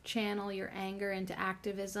 Channel your anger into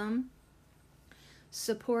activism.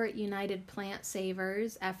 Support United Plant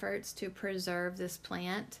Savers' efforts to preserve this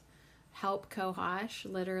plant. Help COHOSH,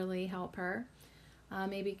 literally help her.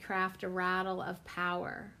 Maybe craft a rattle of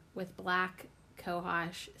power with black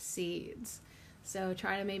COHOSH seeds. So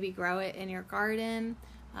try to maybe grow it in your garden,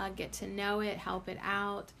 get to know it, help it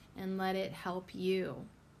out, and let it help you.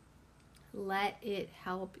 Let it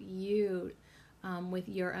help you with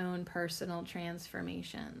your own personal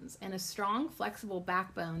transformations. And a strong, flexible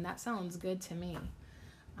backbone, that sounds good to me.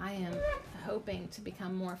 I am hoping to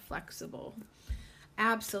become more flexible.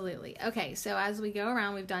 Absolutely. Okay, so as we go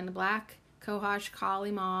around, we've done the black COHOSH, Kali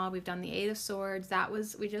Ma, we've done the 8 of Swords.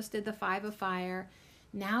 We just did the 5 of Fire.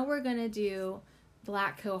 Now we're going to do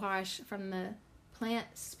black COHOSH from the Plant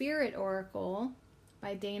Spirit Oracle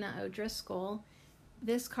by Dana O'Driscoll.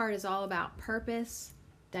 This card is all about purpose,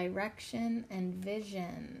 direction, and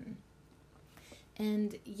vision.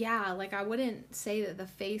 And yeah, like I wouldn't say that the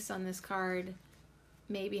face on this card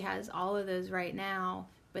maybe has all of those right now,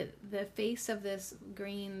 but the face of this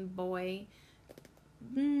green boy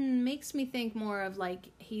makes me think more of like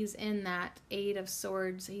he's in that 8 of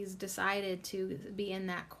Swords. He's decided to be in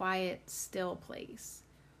that quiet, still place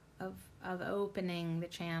of opening the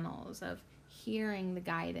channels, of hearing the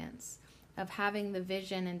guidance, of having the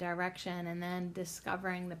vision and direction, and then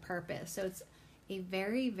discovering the purpose. So it's a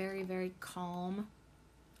very, very, very calm,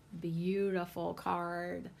 beautiful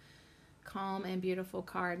card. Calm and beautiful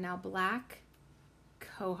card. Now, black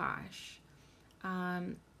COHOSH.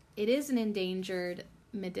 It is an endangered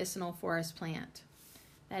medicinal forest plant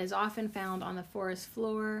that is often found on the forest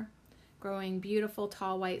floor, growing beautiful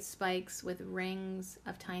tall white spikes with rings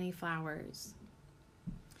of tiny flowers.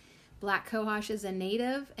 Black COHOSH is a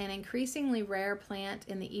native and increasingly rare plant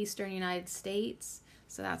in the eastern United States,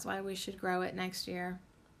 so that's why we should grow it next year.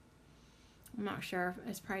 I'm not sure.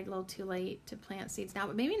 It's probably a little too late to plant seeds now,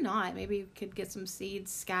 but maybe not. Maybe we could get some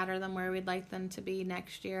seeds, scatter them where we'd like them to be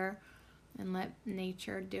next year, and let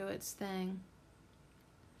nature do its thing.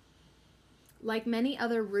 Like many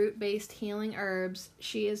other root-based healing herbs,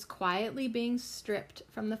 she is quietly being stripped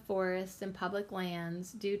from the forests and public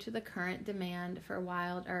lands due to the current demand for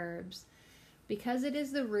wild herbs. Because it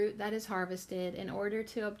is the root that is harvested, in order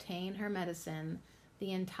to obtain her medicine,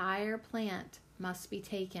 the entire plant must be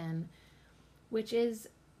taken, which is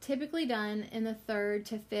typically done in the 3rd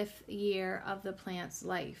to 5th year of the plant's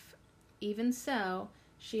life. Even so,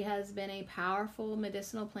 she has been a powerful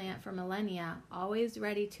medicinal plant for millennia, always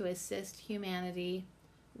ready to assist humanity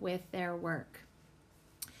with their work.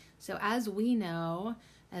 So as we know,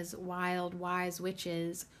 as wild, wise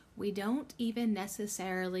witches, we don't even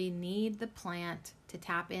necessarily need the plant to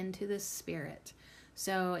tap into the spirit.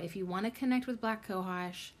 So if you want to connect with black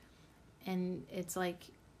COHOSH, and it's like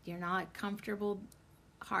you're not comfortable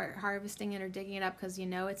harvesting it or digging it up because you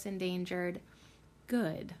know it's endangered,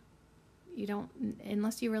 good. You don't,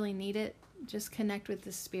 unless you really need it, just connect with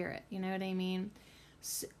the spirit. You know what I mean?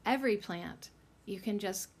 So every plant, you can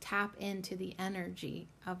just tap into the energy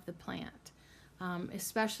of the plant.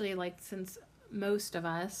 Especially like since most of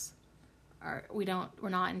us we're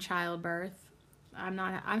not in childbirth,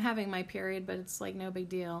 I'm having my period, but it's like no big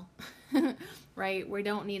deal, right? We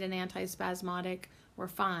don't need an antispasmodic. We're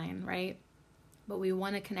fine, right? But we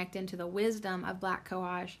want to connect into the wisdom of Black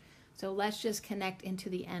Cohosh. So let's just connect into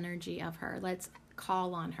the energy of her. Let's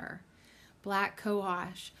call on her. Black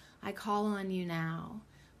Cohosh, I call on you now.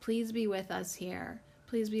 Please be with us here.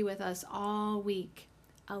 Please be with us all week.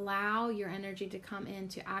 Allow your energy to come in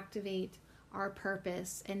to activate our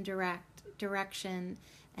purpose and direction,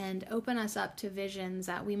 and open us up to visions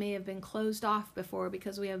that we may have been closed off before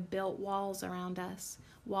because we have built walls around us,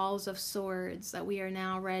 walls of swords that we are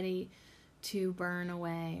now ready to burn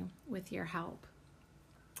away with your help.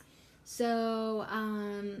 So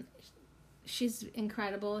she's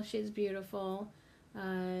incredible. She's beautiful.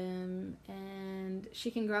 And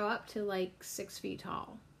she can grow up to like 6 feet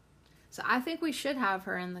tall. So I think we should have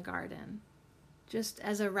her in the garden, just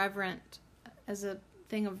as a reverent, as a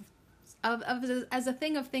thing as a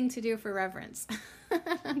thing to do for reverence.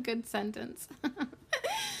 Good sentence.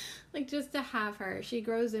 Like just to have her. She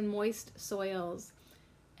grows in moist soils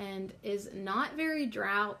and is not very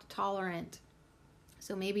drought tolerant.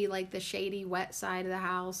 So maybe like the shady, wet side of the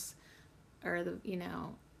house, or the,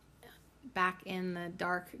 back in the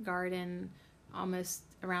dark garden, almost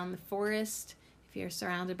around the forest. If you're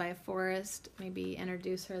surrounded by a forest, maybe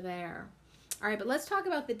introduce her there. All right, but let's talk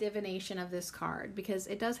about the divination of this card, because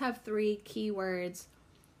it does have 3 key words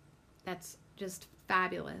that's just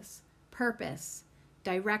fabulous. Purpose,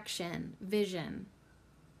 direction, vision.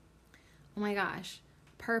 Oh my gosh.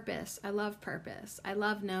 Purpose. I love purpose. I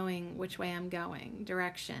love knowing which way I'm going.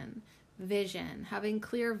 Direction, vision, having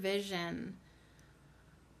clear vision.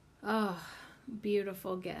 Oh,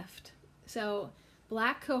 beautiful gift. So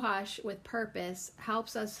Black Cohosh with purpose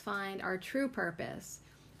helps us find our true purpose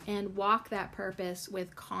and walk that purpose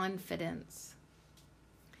with confidence.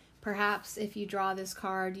 Perhaps if you draw this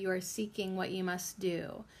card, you are seeking what you must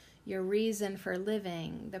do, your reason for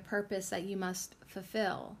living, the purpose that you must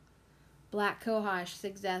fulfill. Black Cohosh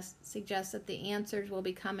suggests that the answers will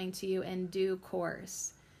be coming to you in due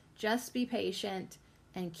course. Just be patient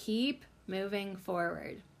and keep moving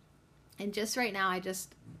forward. And just right now, I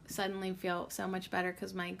just suddenly feel so much better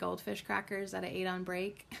because my goldfish crackers that I ate on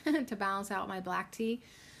break to balance out my black tea,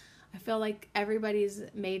 I feel like everybody's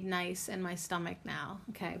made nice in my stomach now.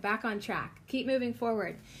 Okay, back on track. Keep moving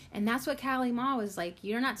forward. And that's what Kali Ma was like.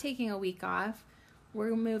 You're not taking a week off.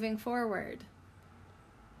 We're moving forward.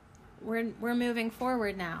 We're moving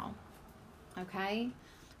forward now. Okay?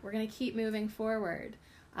 We're going to keep moving forward.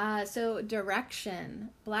 So direction.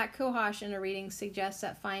 Black Cohosh in a reading suggests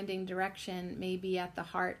that finding direction may be at the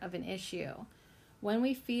heart of an issue. When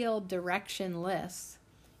we feel directionless,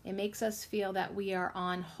 it makes us feel that we are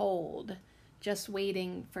on hold, just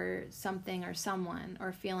waiting for something or someone,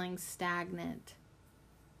 or feeling stagnant.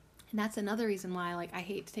 And that's another reason why, I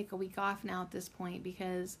hate to take a week off now at this point,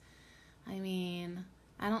 because,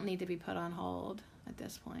 I don't need to be put on hold at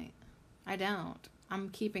this point. I don't. I'm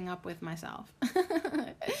keeping up with myself.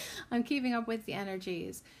 I'm keeping up with the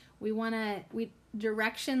energies.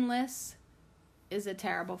 Directionless is a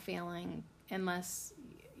terrible feeling unless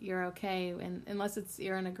you're okay, and unless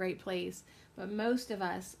you're in a great place. But most of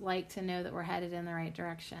us like to know that we're headed in the right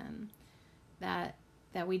direction, that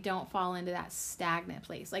we don't fall into that stagnant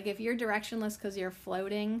place. Like if you're directionless because you're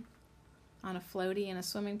floating on a floaty in a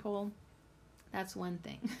swimming pool, that's one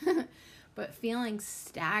thing. But feeling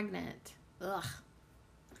stagnant, ugh.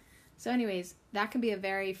 So anyways, that can be a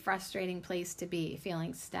very frustrating place to be,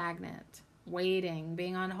 feeling stagnant, waiting,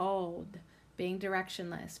 being on hold, being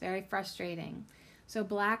directionless, very frustrating. So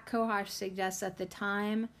Black Cohosh suggests that the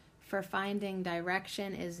time for finding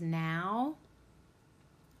direction is now.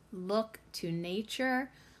 Look to nature,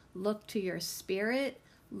 look to your spirit,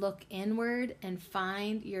 look inward, and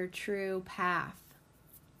find your true path.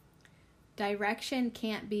 Direction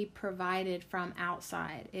can't be provided from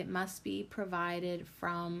outside. It must be provided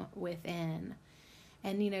from within.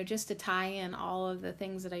 And, just to tie in all of the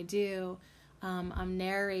things that I do, I'm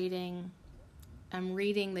reading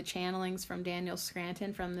the channelings from Daniel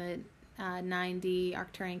Scranton from the 9D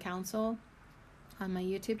Arcturian Council on my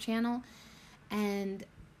YouTube channel. And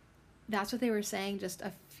that's what they were saying just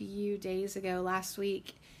a few days ago, last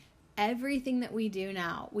week. Everything that we do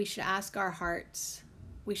now, we should ask our hearts.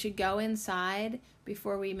 We should go inside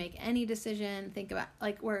before we make any decision. Think about,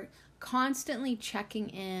 we're constantly checking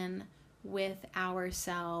in with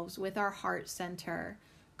ourselves, with our heart center,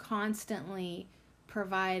 constantly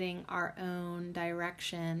providing our own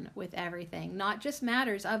direction with everything. Not just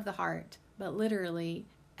matters of the heart, but literally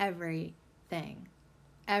everything.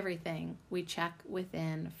 Everything we check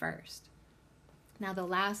within first. Now the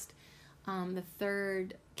last The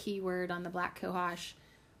third keyword on the Black Cohosh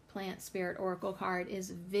Plant Spirit Oracle card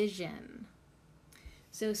is vision.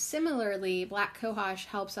 So similarly, Black Cohosh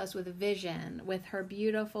helps us with vision. With her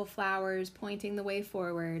beautiful flowers pointing the way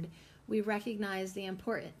forward, we recognize the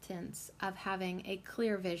importance of having a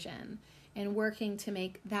clear vision and working to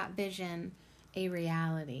make that vision a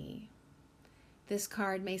reality. This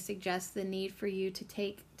card may suggest the need for you to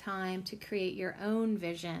take time to create your own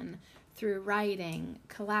vision through writing,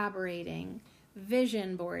 collaborating,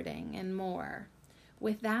 vision boarding, and more.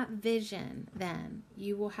 With that vision, then,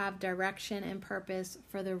 you will have direction and purpose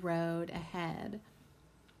for the road ahead.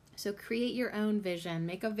 So create your own vision.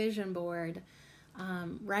 Make a vision board.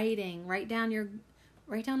 Write down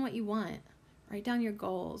what you want. Write down your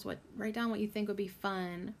goals. Write down what you think would be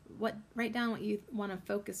fun. Write down what you want to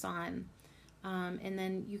focus on. And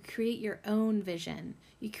then you create your own vision.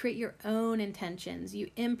 You create your own intentions. You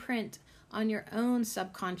imprint on your own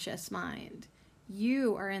subconscious mind.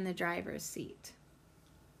 You are in the driver's seat.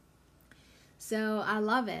 So I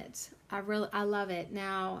love it. I love it.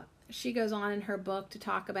 Now, she goes on in her book to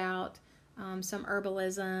talk about some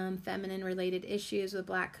herbalism, feminine-related issues with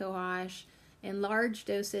Black Cohosh. In large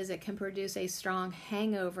doses, it can produce a strong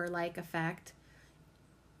hangover-like effect.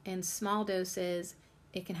 In small doses,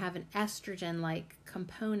 it can have an estrogen-like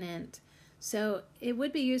component. So it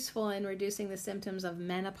would be useful in reducing the symptoms of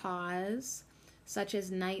menopause, such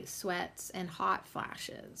as night sweats and hot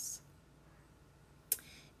flashes.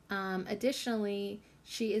 Additionally,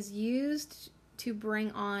 she is used to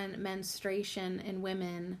bring on menstruation in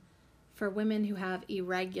women for women who have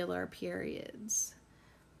irregular periods.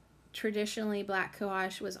 Traditionally, Black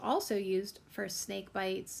Cohosh was also used for snake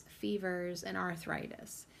bites, fevers, and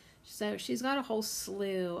arthritis. So she's got a whole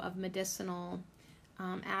slew of medicinal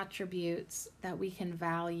attributes that we can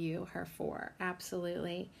value her for.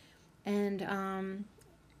 Absolutely. And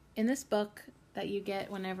in this book that you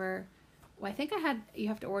get whenever... Well, I think you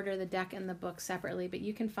have to order the deck and the book separately, but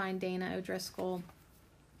you can find Dana O'Driscoll.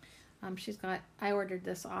 I ordered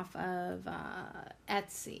this off of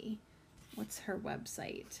Etsy. What's her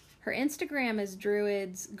website? Her Instagram is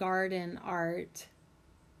Druid's Garden Art.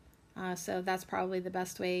 So that's probably the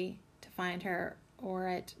best way to find her, or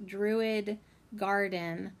at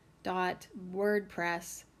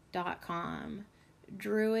druidgarden.wordpress.com.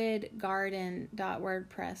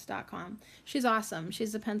 druidgarden.wordpress.com. She's awesome.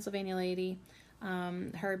 She's a Pennsylvania lady.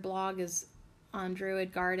 Her blog is on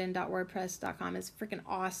druidgarden.wordpress.com. It's freaking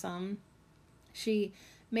awesome. She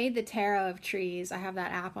made the Tarot of Trees. I have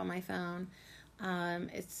that app on my phone.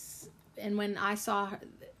 And when I saw her,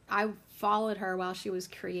 I followed her while she was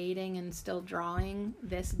creating and still drawing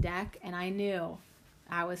this deck, and I knew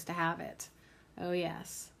I was to have it. Oh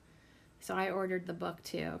yes. So I ordered the book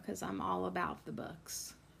too, because I'm all about the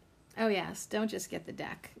books. Oh yes, don't just get the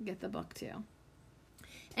deck, get the book too.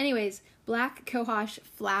 Anyways, Black Cohosh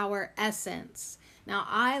Flower Essence. Now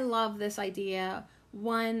I love this idea,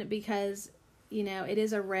 one, because, it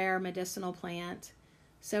is a rare medicinal plant.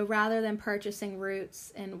 So rather than purchasing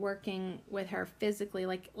roots and working with her physically,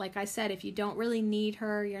 like I said, if you don't really need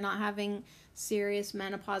her, you're not having serious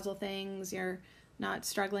menopausal things, you're not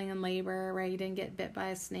struggling in labor, right? You didn't get bit by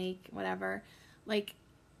a snake, whatever.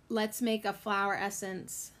 Let's make a flower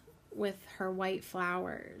essence with her white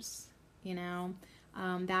flowers,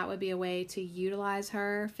 That would be a way to utilize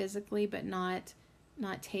her physically, but not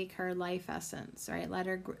take her life essence, right? Let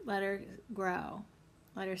her grow.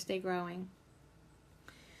 Let her stay growing.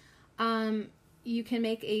 You can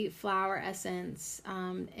make a flower essence,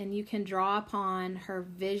 and you can draw upon her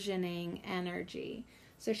visioning energy.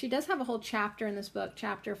 So she does have a whole chapter in this book.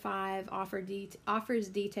 Chapter 5 offers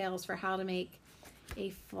details for how to make a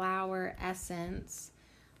flower essence.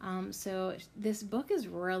 So this book is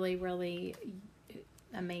really, really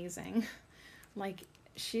amazing.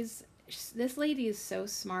 This lady is so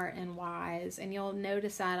smart and wise, and you'll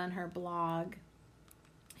notice that on her blog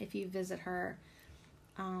if you visit her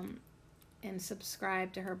and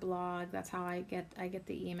subscribe to her blog. That's how I get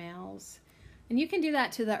the emails. And you can do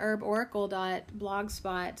that to the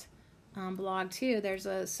herboracle.blogspot blog too. There's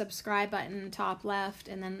a subscribe button top left,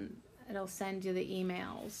 and then it'll send you the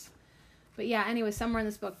emails. But yeah, anyway, somewhere in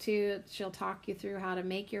this book too, she'll talk you through how to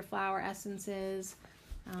make your flower essences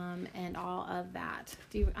and all of that.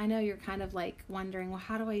 I know you're kind of wondering, well,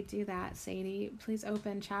 how do I do that, Sadie? Please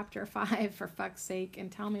open chapter 5 for fuck's sake and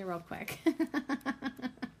tell me real quick.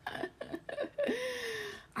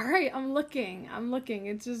 All right, I'm looking.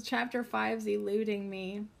 It's just chapter 5's eluding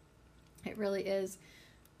me. It really is.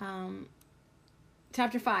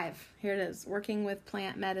 Chapter 5, here it is. Working with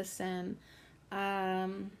plant medicine.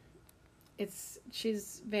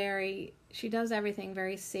 she does everything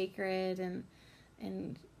very sacred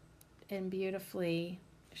and beautifully.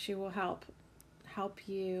 She will help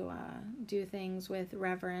you do things with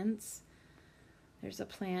reverence. There's a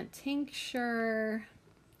plant tincture,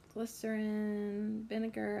 glycerin,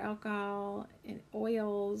 vinegar, alcohol, and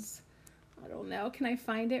oils. I don't know. Can I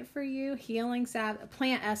find it for you? Healing salve,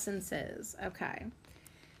 plant essences. Okay.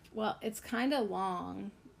 Well, it's kind of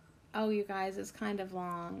long. Oh, you guys, it's kind of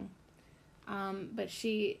long. But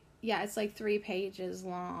it's like 3 pages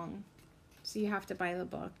long. So you have to buy the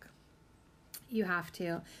book. You have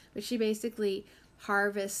to. But she basically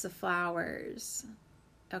harvests the flowers.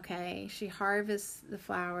 Okay, she harvests the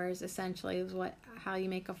flowers, essentially, is how you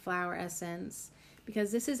make a flower essence, because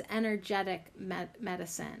this is energetic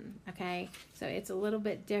medicine, okay? So it's a little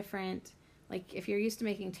bit different. Like, if you're used to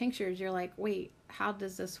making tinctures, you're like, wait, how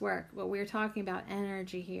does this work? But we're talking about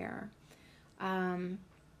energy here.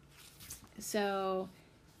 So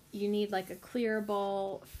you need like a clear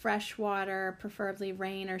bowl, fresh water, preferably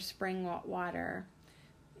rain or spring water.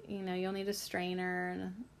 You'll need a strainer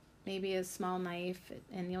and maybe a small knife,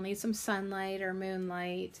 and you'll need some sunlight or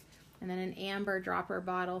moonlight, and then an amber dropper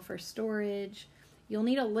bottle for storage. You'll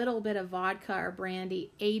need a little bit of vodka or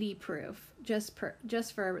brandy, 80 proof, just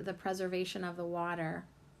for the preservation of the water.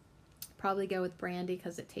 Probably go with brandy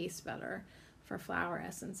because it tastes better for flower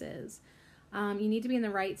essences. You need to be in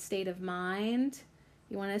the right state of mind.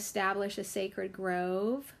 You want to establish a sacred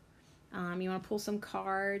grove. You want to pull some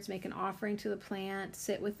cards, make an offering to the plant,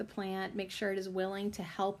 sit with the plant, make sure it is willing to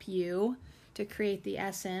help you to create the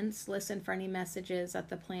essence, listen for any messages that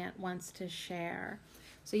the plant wants to share.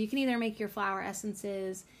 So you can either make your flower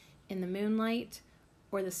essences in the moonlight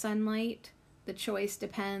or the sunlight. The choice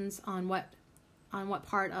depends on what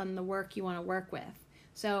part on the work you want to work with.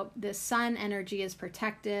 So the sun energy is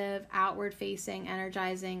protective, outward facing,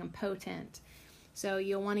 energizing, and potent. So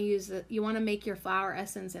you want to make your flower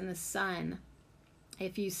essence in the sun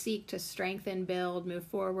if you seek to strengthen, build, move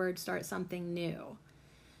forward, start something new.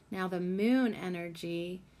 Now the moon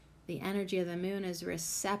energy, the energy of the moon is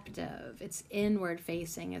receptive. It's inward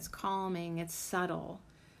facing, it's calming, it's subtle.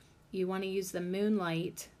 You want to use the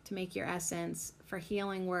moonlight to make your essence for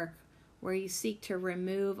healing work where you seek to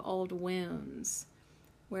remove old wounds,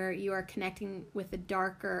 where you are connecting with the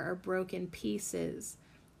darker or broken pieces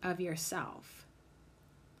of yourself.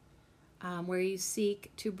 Where you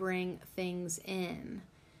seek to bring things in.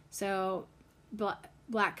 So Black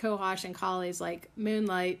Cohosh and Kali's like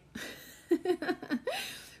moonlight.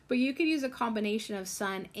 But you could use a combination of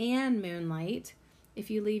sun and moonlight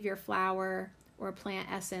if you leave your flower or plant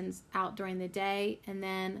essence out during the day and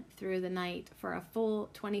then through the night for a full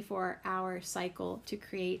 24-hour cycle to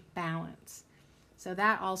create balance. So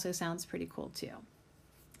that also sounds pretty cool too.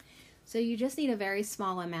 So you just need a very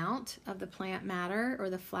small amount of the plant matter or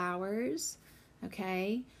the flowers,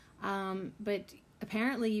 okay? But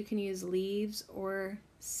apparently you can use leaves or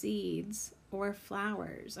seeds or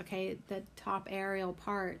flowers, okay? The top aerial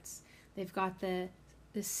parts, they've got the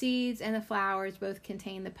seeds and the flowers both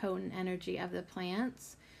contain the potent energy of the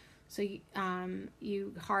plants. So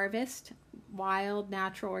you harvest wild,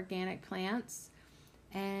 natural, organic plants,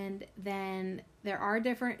 and then there are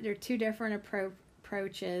 2 different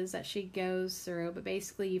approaches that she goes through, but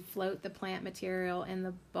basically you float the plant material in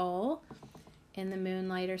the bowl in the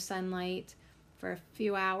moonlight or sunlight for a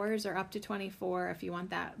few hours or up to 24 if you want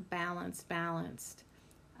that balanced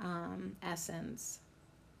essence.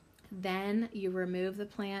 Then you remove the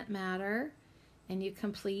plant matter and you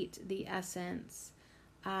complete the essence.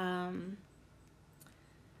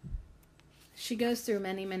 She goes through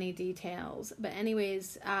many details, but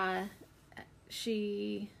anyways,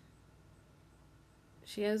 she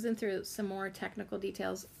goes in through some more technical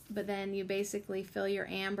details, but then you basically fill your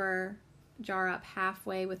amber jar up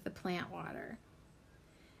halfway with the plant water,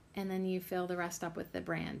 and then you fill the rest up with the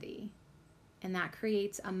brandy, and that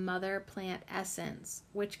creates a mother plant essence,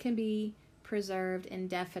 which can be preserved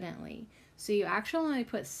indefinitely. So you actually only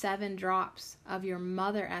put 7 drops of your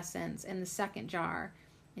mother essence in the second jar,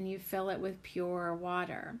 and you fill it with pure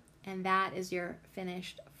water, and that is your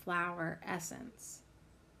finished flower essence.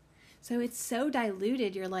 So it's so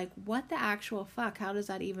diluted, you're like, what the actual fuck? How does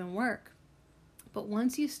that even work? But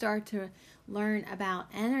once you start to learn about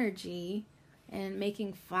energy and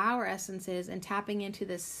making flower essences and tapping into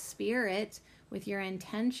the spirit with your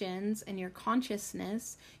intentions and your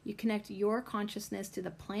consciousness, you connect your consciousness to the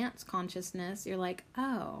plant's consciousness. You're like,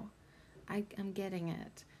 oh, I'm getting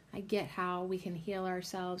it. I get how we can heal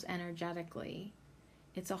ourselves energetically.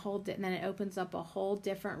 It's and then it opens up a whole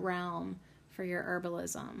different realm for your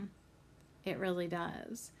herbalism. It really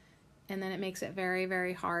does. and then it makes it very,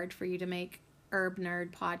 very hard for you to make herb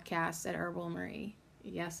nerd podcasts at Herbal Marie.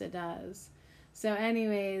 Yes, it does. So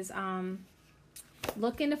anyways,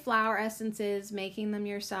 look into flower essences, making them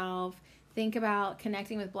yourself. Think about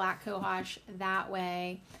connecting with Black Cohosh that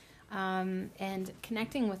way, and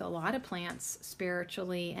connecting with a lot of plants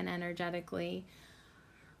spiritually and energetically.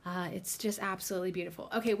 It's just absolutely beautiful.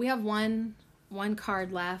 Okay, we have one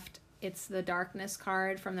card left. It's the Darkness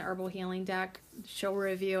card from the Herbal Healing deck. She'll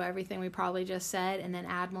review everything we probably just said and then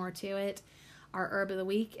add more to it. Our herb of the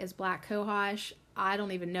week is Black Cohosh. I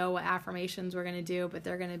don't even know what affirmations we're gonna do, but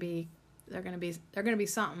they're gonna be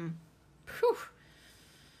something. Whew.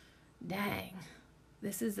 Dang,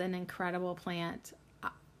 this is an incredible plant,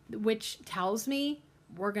 which tells me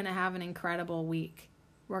we're gonna have an incredible week.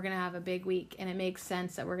 We're gonna have a big week, and it makes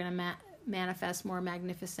sense that we're gonna manifest more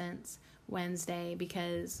magnificence Wednesday,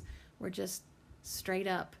 because we're just straight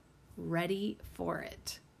up ready for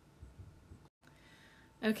it.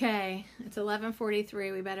 Okay, it's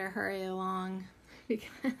 11:43. We better hurry along because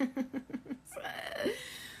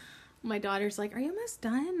my daughter's like, "Are you almost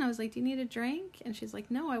done?" I was like, "Do you need a drink?" And she's like,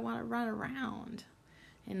 "No, I want to run around."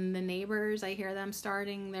 And the neighbors, I hear them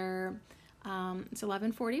starting their, it's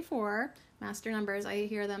 11:44, master numbers. I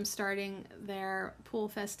hear them starting their pool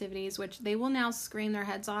festivities, which they will now scream their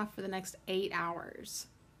heads off for the next 8 hours.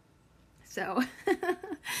 So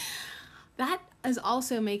that is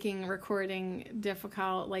also making recording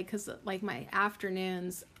difficult, like, because like my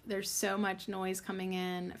afternoons, there's so much noise coming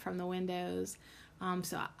in from the windows.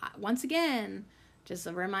 So once again, just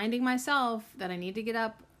reminding myself that I need to get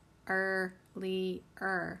up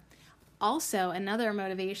earlier. Also, another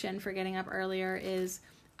motivation for getting up earlier is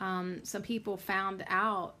some people found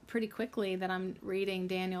out pretty quickly that I'm reading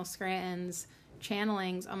Daniel Scranton's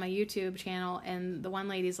channelings on my YouTube channel, and the one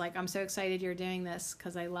lady's like, "I'm so excited you're doing this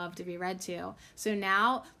because I love to be read to." So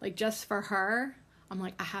now, like, just for her, I'm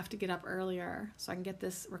like, I have to get up earlier so I can get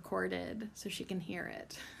this recorded so she can hear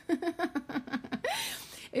it.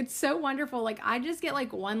 It's so wonderful. Like, I just get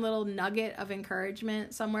like one little nugget of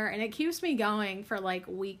encouragement somewhere, and it keeps me going for like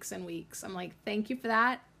weeks and weeks. I'm like, thank you for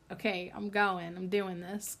that. Okay, I'm going. I'm doing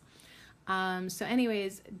this. So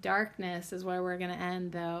anyways, darkness is where we're going to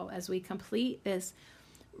end, though, as we complete this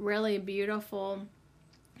really beautiful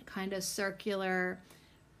kind of circular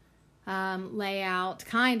layout,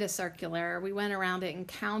 kind of circular. We went around it in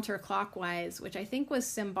counterclockwise, which I think was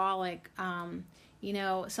symbolic. You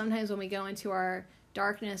know, sometimes when we go into our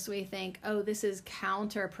darkness, we think, oh, this is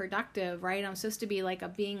counterproductive, right? I'm supposed to be like a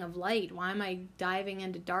being of light. Why am I diving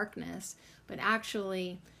into darkness? But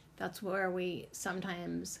actually, that's where we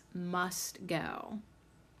sometimes must go.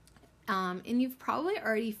 And you've probably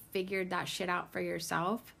already figured that shit out for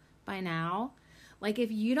yourself by now. Like,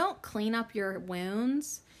 if you don't clean up your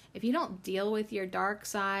wounds, if you don't deal with your dark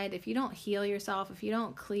side, if you don't heal yourself, if you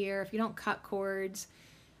don't clear, if you don't cut cords,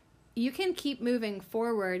 you can keep moving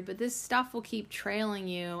forward, but this stuff will keep trailing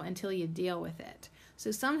you until you deal with it.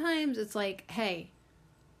 So sometimes it's like, hey,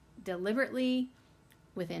 deliberately,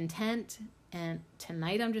 with intent, and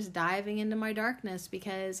tonight I'm just diving into my darkness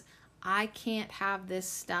because I can't have this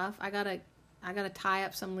stuff. I gotta tie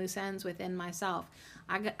up some loose ends within myself.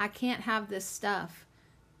 I can't have this stuff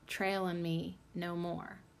trailing me no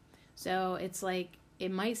more. So it's like,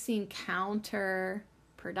 it might seem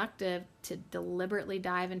counterproductive to deliberately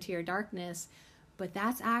dive into your darkness, but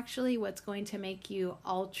that's actually what's going to make you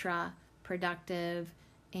ultra productive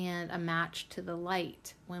and a match to the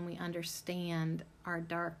light when we understand our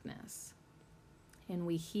darkness. And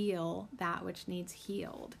we heal that which needs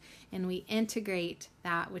healed. And we integrate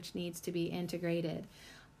that which needs to be integrated.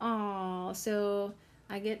 Oh, so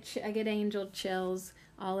I get angel chills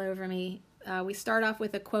all over me. We start off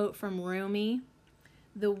with a quote from Rumi.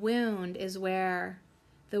 The wound is the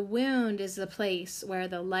place where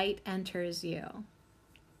the light enters you.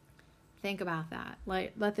 Think about that.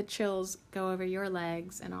 Let the chills go over your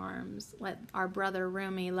legs and arms. Let our brother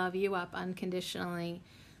Rumi love you up unconditionally.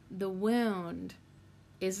 The wound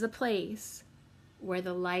is the place where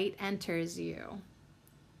the light enters you.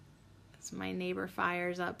 As my neighbor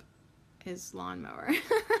fires up his lawnmower.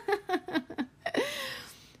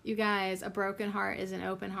 You guys, a broken heart is an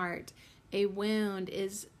open heart. A wound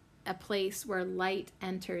is a place where light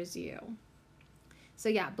enters you. So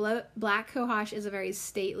yeah, Black Cohosh is a very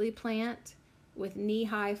stately plant with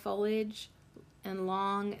knee-high foliage and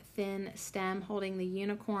long, thin stem holding the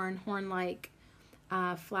unicorn horn-like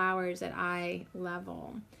flowers at eye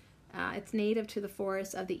level. It's native to the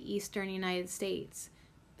forests of the eastern United States.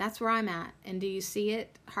 That's where I'm at. And do you see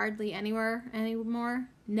it hardly anywhere anymore?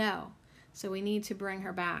 No. So we need to bring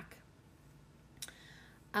her back.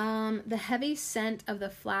 The heavy scent of the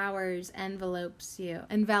flowers envelops you.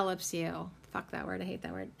 Envelops you. Fuck that word. I hate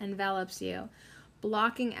that word. Envelops you.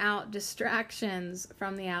 Blocking out distractions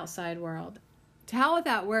from the outside world. To hell with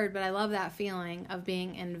that word, but I love that feeling of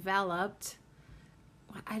being enveloped.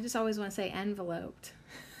 I just always want to say enveloped.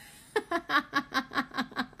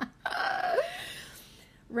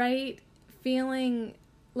 Right? Feeling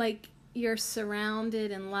like you're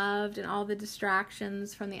surrounded and loved, and all the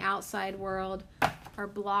distractions from the outside world are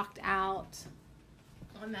blocked out.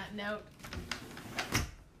 On that note,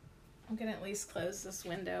 I'm going to at least close this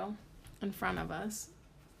window in front of us.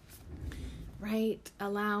 Right?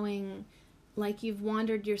 Allowing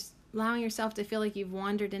yourself to feel like you've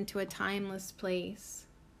wandered into a timeless place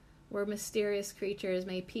where mysterious creatures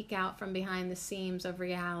may peek out from behind the seams of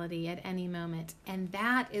reality at any moment. And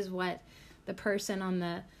that is what the person on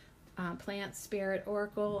the Plant Spirit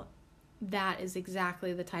Oracle, that is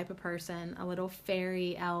exactly the type of person, a little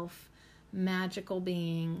fairy elf, magical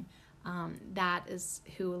being, that is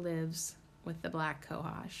who lives with the Black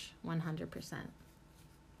Cohosh, 100%.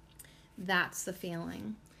 That's the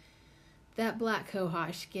feeling that Black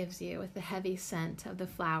Cohosh gives you, with the heavy scent of the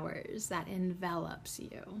flowers that envelops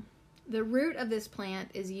you. The root of this plant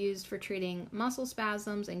is used for treating muscle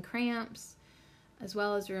spasms and cramps, as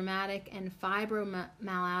well as rheumatic and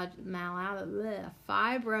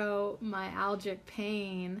fibromyalgic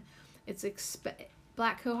pain.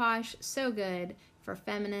 Black Cohosh, so good for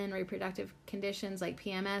feminine reproductive conditions like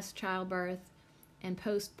PMS, childbirth, and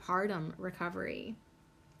postpartum recovery.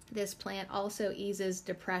 This plant also eases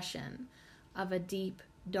depression of a deep,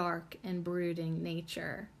 dark, and brooding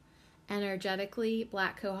nature. Energetically,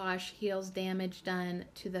 Black Cohosh heals damage done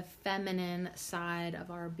to the feminine side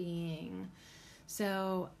of our being.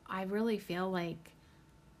 So I really feel like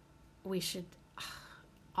we should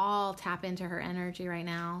all tap into her energy right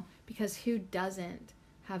now, because who doesn't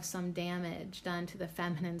have some damage done to the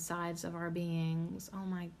feminine sides of our beings? Oh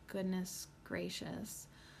my goodness gracious.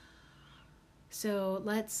 So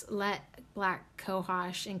let's let Black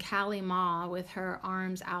Cohosh and Kali Ma, with her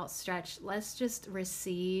arms outstretched, let's just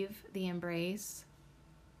receive the embrace.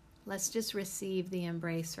 Let's just receive the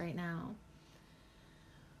embrace right now.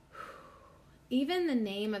 Even the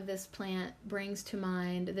name of this plant brings to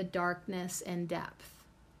mind the darkness and depth.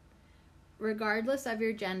 Regardless of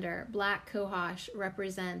your gender, Black Cohosh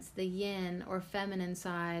represents the yin or feminine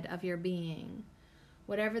side of your being.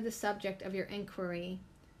 Whatever the subject of your inquiry,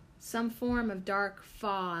 some form of dark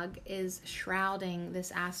fog is shrouding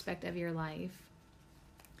this aspect of your life.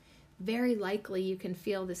 Very likely you can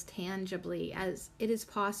feel this tangibly, as it is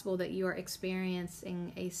possible that you are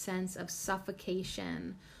experiencing a sense of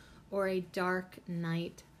suffocation or a dark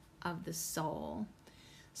night of the soul.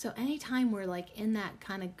 So anytime we're like in that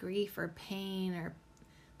kind of grief or pain or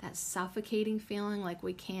that suffocating feeling like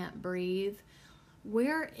we can't breathe,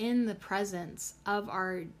 we're in the presence of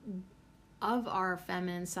our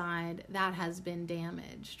feminine side that has been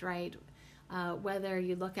damaged, right? Whether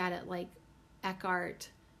you look at it like Eckhart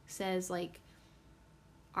says, like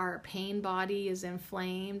our pain body is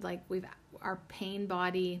inflamed, like our pain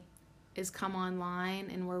body is come online,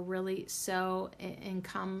 and we're really so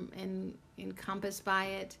encompassed by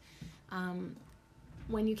it.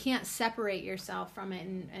 When you can't separate yourself from it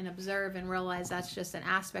and observe and realize that's just an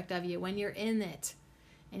aspect of you, when you're in it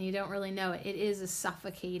and you don't really know it, it is a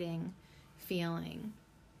suffocating feeling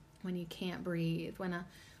when you can't breathe. When a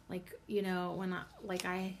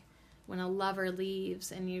lover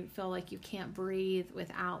leaves and you feel like you can't breathe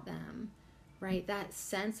without them, right? That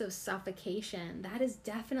sense of suffocation, that is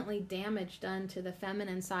definitely damage done to the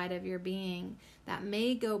feminine side of your being that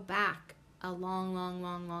may go back a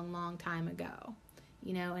long time ago,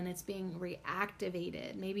 and it's being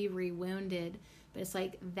reactivated, maybe rewounded, but it's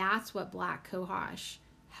like that's what Black Cohosh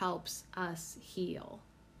helps us heal.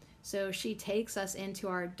 So she takes us into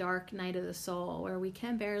our dark night of the soul where we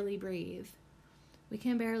can barely breathe. We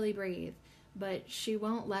can barely breathe, but she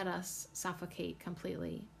won't let us suffocate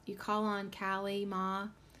completely. You call on Kali Ma,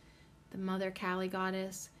 the mother Kali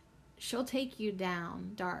goddess, she'll take you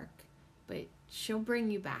down dark, but she'll bring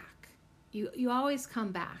you back. You always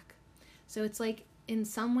come back. So it's like, in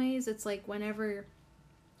some ways, it's like whenever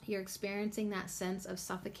you're experiencing that sense of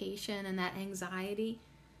suffocation and that anxiety,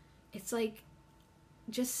 it's like,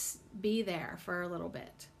 just be there for a little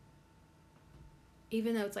bit.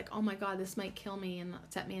 Even though it's like, oh my God, this might kill me and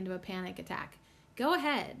set me into a panic attack. Go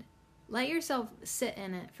ahead. Let yourself sit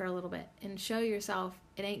in it for a little bit and show yourself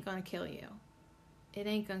it ain't going to kill you. It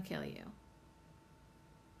ain't going to kill you.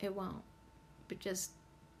 It won't. But just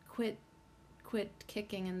quit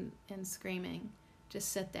kicking and screaming.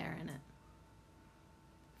 Just sit there in it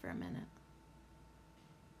for a minute.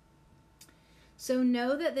 So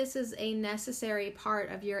know that this is a necessary part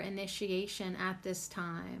of your initiation at this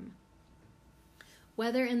time.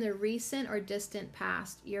 Whether in the recent or distant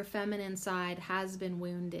past, your feminine side has been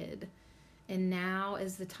wounded, and now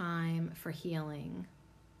is the time for healing.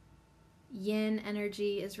 Yin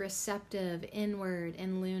energy is receptive, inward,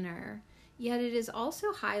 and lunar, yet it is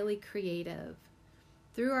also highly creative.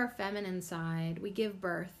 Through our feminine side, we give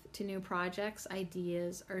birth to new projects,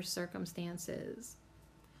 ideas, or circumstances.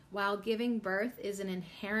 While giving birth is an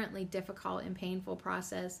inherently difficult and painful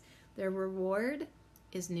process, the reward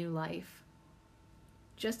is new life.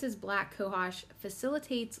 Just as Black COHOSH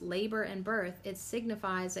facilitates labor and birth, it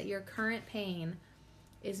signifies that your current pain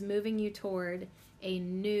is moving you toward a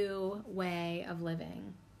new way of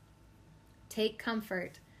living. Take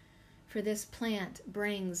comfort, for this plant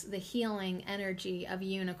brings the healing energy of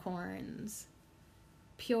unicorns,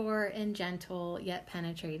 pure and gentle, yet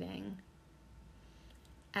penetrating.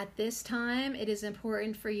 At this time, it is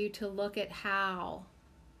important for you to look at how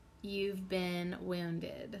you've been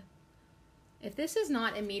wounded. If this is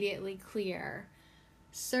not immediately clear,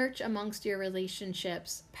 search amongst your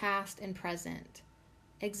relationships, past and present.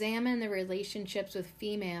 Examine the relationships with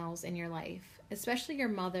females in your life, especially your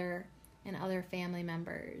mother and other family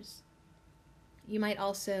members. You might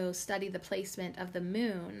also study the placement of the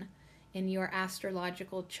moon in your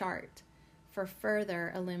astrological chart for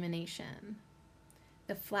further illumination.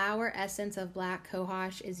 The flower essence of Black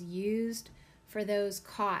COHOSH is used for those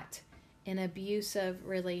caught in abusive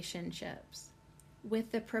relationships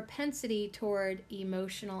with the propensity toward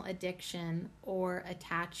emotional addiction or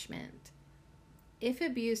attachment. If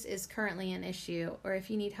abuse is currently an issue, or if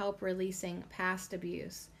you need help releasing past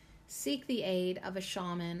abuse, seek the aid of a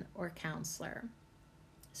shaman or counselor.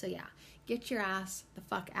 So yeah, get your ass the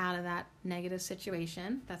fuck out of that negative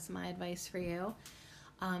situation. That's my advice for you.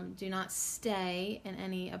 Do not stay in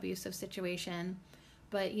any abusive situation,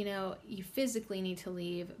 but you physically need to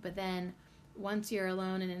leave. But then once you're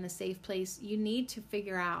alone and in a safe place, you need to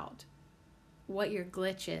figure out what your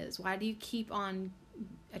glitch is. Why do you keep on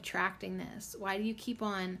attracting this? Why do you keep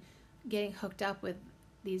on getting hooked up with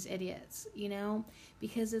these idiots?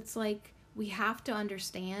 Because it's like, we have to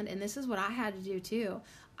understand, and this is what I had to do too.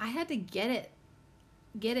 I had to get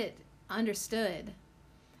it understood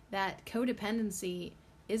that codependency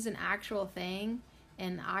is an actual thing,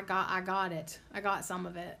 and I got it. I got some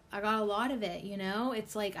of it. I got a lot of it,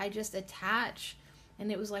 It's like I just attach, and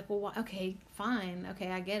it was like, well, okay, fine. Okay,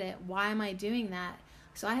 I get it. Why am I doing that?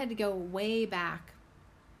 So I had to go way back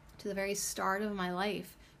to the very start of my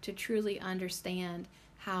life to truly understand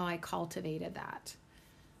how I cultivated that.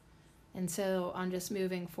 And so I'm just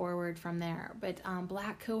moving forward from there. But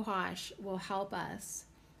Black COHOSH will help us.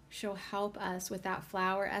 She'll help us with that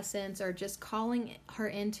flower essence, or just calling her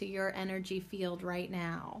into your energy field right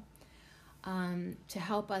now, to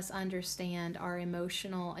help us understand our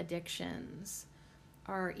emotional addictions,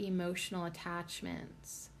 our emotional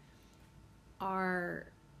attachments, our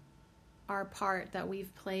part that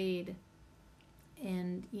we've played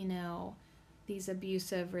in, these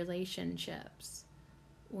abusive relationships.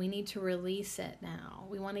 We need to release it now.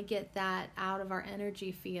 We want to get that out of our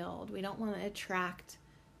energy field. We don't want to attract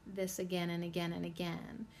this again and again and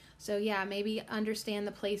again. So yeah, maybe understand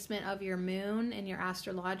the placement of your moon in your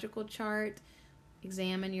astrological chart,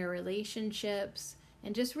 examine your relationships,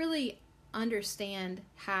 and just really understand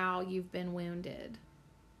how you've been wounded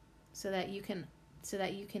so that you can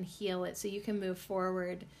heal it, so you can move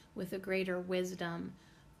forward with a greater wisdom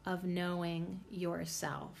of knowing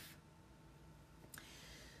yourself.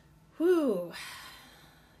 Whew.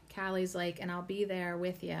 Callie's like, and I'll be there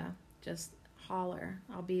with you. Just holler.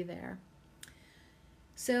 I'll be there.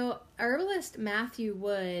 So herbalist Matthew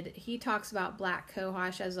Wood, he talks about Black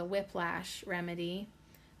COHOSH as a whiplash remedy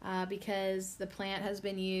because the plant has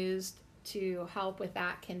been used to help with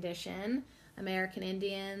that condition. American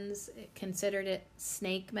Indians considered it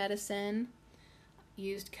snake medicine,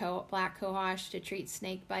 used Black COHOSH to treat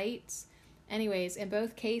snake bites. Anyways, in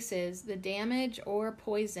both cases, the damage or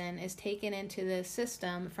poison is taken into the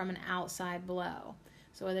system from an outside blow.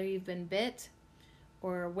 So whether you've been bit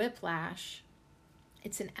or whiplash,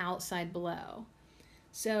 it's an outside blow.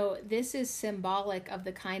 So this is symbolic of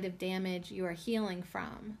the kind of damage you are healing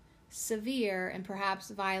from. Severe and perhaps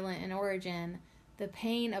violent in origin, the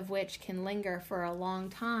pain of which can linger for a long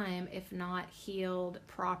time if not healed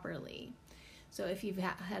properly. So if you've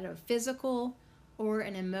had a physical or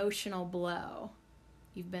an emotional blow,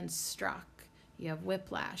 you've been struck, you have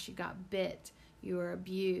whiplash, you got bit, you were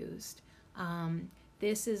abused.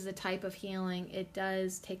 This is the type of healing. It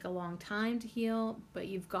does take a long time to heal, but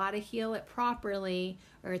you've got to heal it properly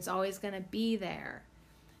or it's always going to be there.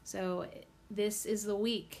 So this is the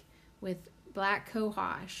week with Black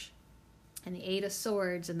COHOSH and the 8 of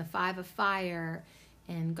Swords and the 5 of Fire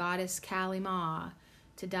and Goddess Kali Ma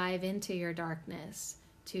to dive into your darkness,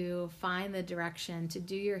 to find the direction, to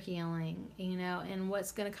do your healing, and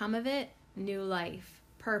what's going to come of it? New life,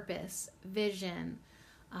 purpose, vision,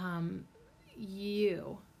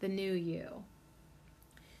 you, the new you.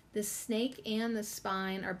 The snake and the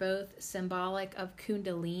spine are both symbolic of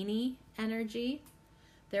Kundalini energy.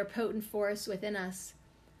 They're potent force within us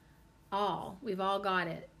all. We've all got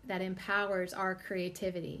it. That empowers our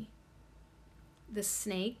creativity. The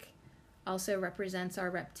snake also represents our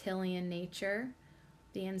reptilian nature,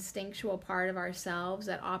 the instinctual part of ourselves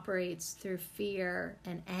that operates through fear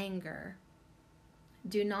and anger.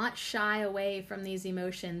 Do not shy away from these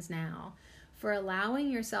emotions now, for allowing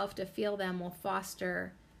yourself to feel them will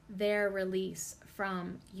foster their release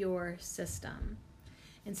from your system.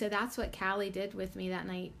 And so that's what Callie did with me that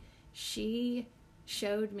night. She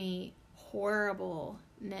showed me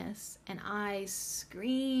horribleness, and I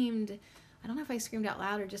screamed. I don't know if I screamed out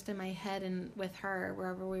loud or just in my head and with her,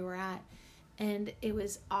 wherever we were at. And it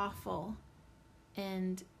was awful.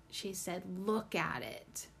 And she said, look at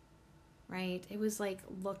it, right? It was like,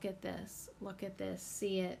 look at this,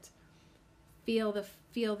 see it, feel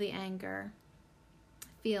the anger,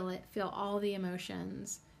 feel it, feel all the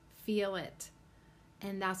emotions, feel it.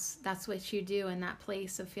 And that's what you do in that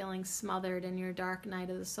place of feeling smothered in your dark night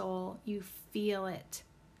of the soul. You feel it.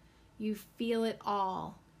 You feel it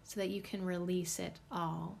all so that you can release it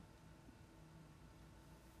all.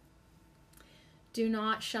 Do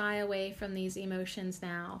not shy away from these emotions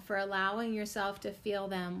now, for allowing yourself to feel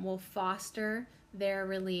them will foster their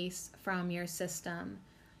release from your system.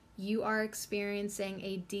 You are experiencing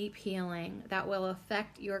a deep healing that will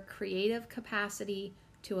affect your creative capacity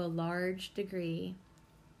to a large degree.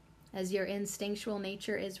 As your instinctual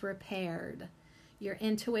nature is repaired, your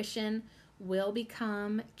intuition will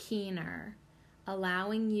become keener,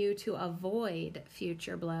 allowing you to avoid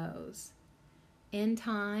future blows. In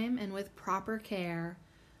time and with proper care,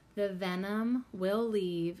 the venom will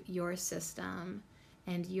leave your system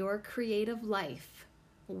and your creative life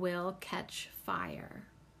will catch fire.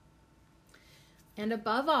 And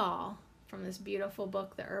above all, from this beautiful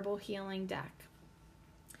book, The Herbal Healing Deck,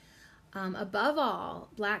 above all,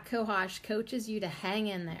 Black COHOSH coaches you to hang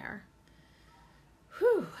in there.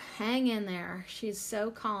 Whew, hang in there. She's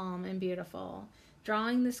so calm and beautiful.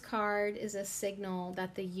 Drawing this card is a signal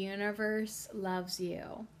that the universe loves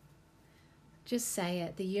you. Just say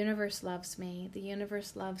it. The universe loves me. The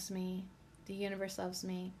universe loves me. The universe loves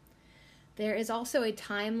me. There is also a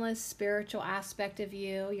timeless spiritual aspect of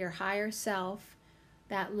you, your higher self,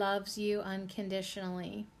 that loves you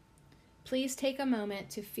unconditionally. Please take a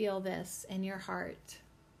moment to feel this in your heart.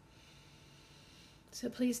 So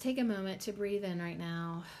please take a moment to breathe in right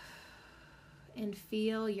now and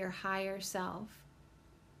feel your higher self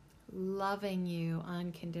loving you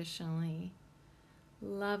unconditionally.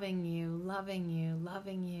 Loving you, loving you,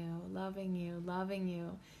 loving you, loving you, loving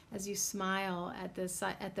you. As you smile at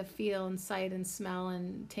the feel and sight and smell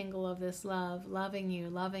and tingle of this love, loving you,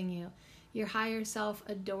 loving you. Your higher self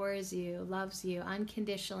adores you, loves you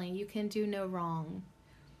unconditionally. You can do no wrong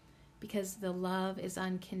because the love is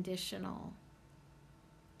unconditional.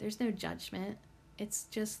 There's no judgment. It's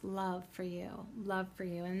just love for you.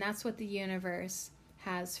 And that's what the universe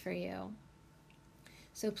has for you.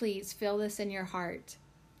 So please feel this in your heart.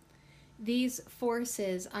 These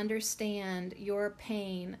forces understand your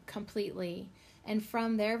pain completely, and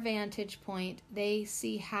from their vantage point, they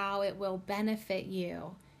see how it will benefit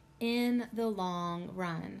you in the long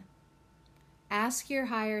run. Ask your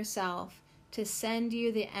higher self to send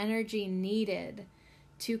you the energy needed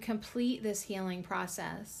to complete this healing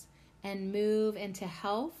process and move into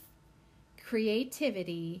health,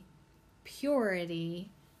 creativity,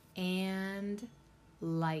 purity, and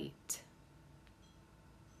light.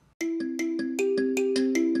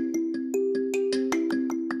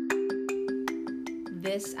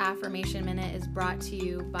 This affirmation minute is brought to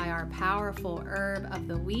you by our powerful herb of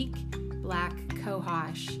the week, Black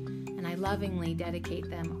COHOSH, and I lovingly dedicate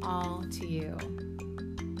them all to you.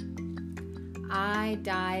 I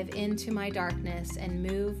dive into my darkness and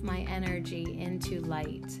move my energy into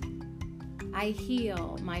light. I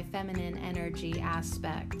heal my feminine energy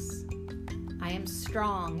aspects. I am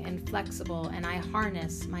strong and flexible, and I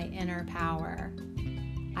harness my inner power.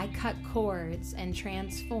 I cut cords and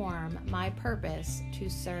transform my purpose to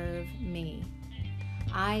serve me.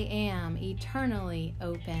 I am eternally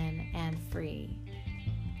open and free.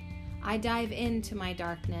 I dive into my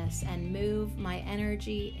darkness and move my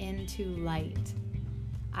energy into light.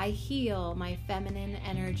 I heal my feminine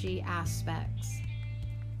energy aspects.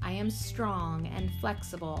 I am strong and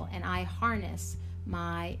flexible, and I harness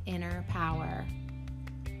my inner power.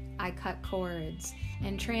 I cut cords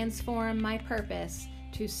and transform my purpose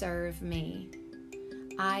to serve me.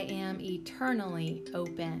 I am eternally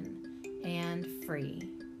open and free.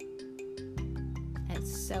 And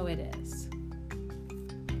so it is.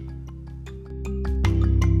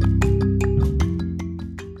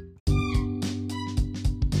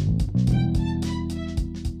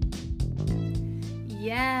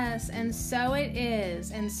 Yes, and so it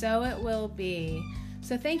is, and so it will be.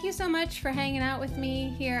 So thank you so much for hanging out with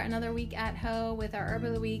me here another week at Ho with our Herb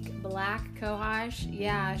of the Week, Black Cohosh.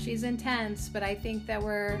 Yeah, she's intense, but I think that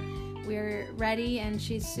we're ready and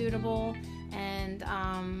she's suitable, and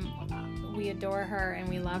we adore her and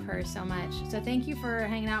we love her so much. So thank you for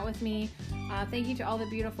hanging out with me. Thank you to all the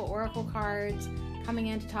beautiful oracle cards coming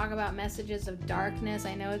in to talk about messages of darkness.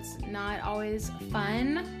 I know it's not always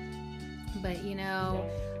fun, but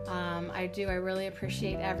I really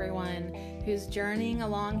appreciate everyone who's journeying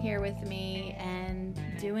along here with me and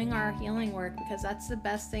doing our healing work, because that's the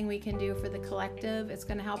best thing we can do for the collective. It's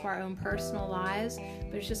going to help our own personal lives,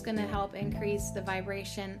 but it's just going to help increase the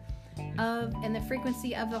vibration of and the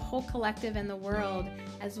frequency of the whole collective in the world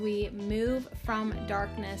as we move from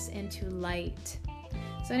darkness into light.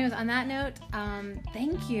 So anyways, on that note,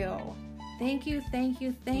 thank you. Thank you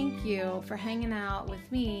for hanging out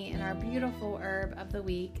with me in our beautiful Herb of the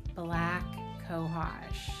Week, Black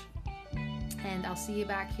Cohosh. And I'll see you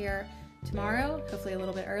back here tomorrow, hopefully a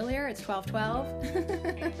little bit earlier. It's 12:12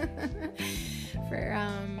 for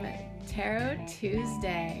Tarot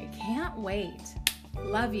Tuesday. Can't wait.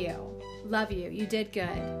 Love you. You did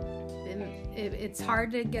good. It's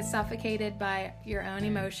hard to get suffocated by your own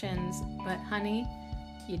emotions, but honey,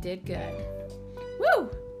 you did good. Woo!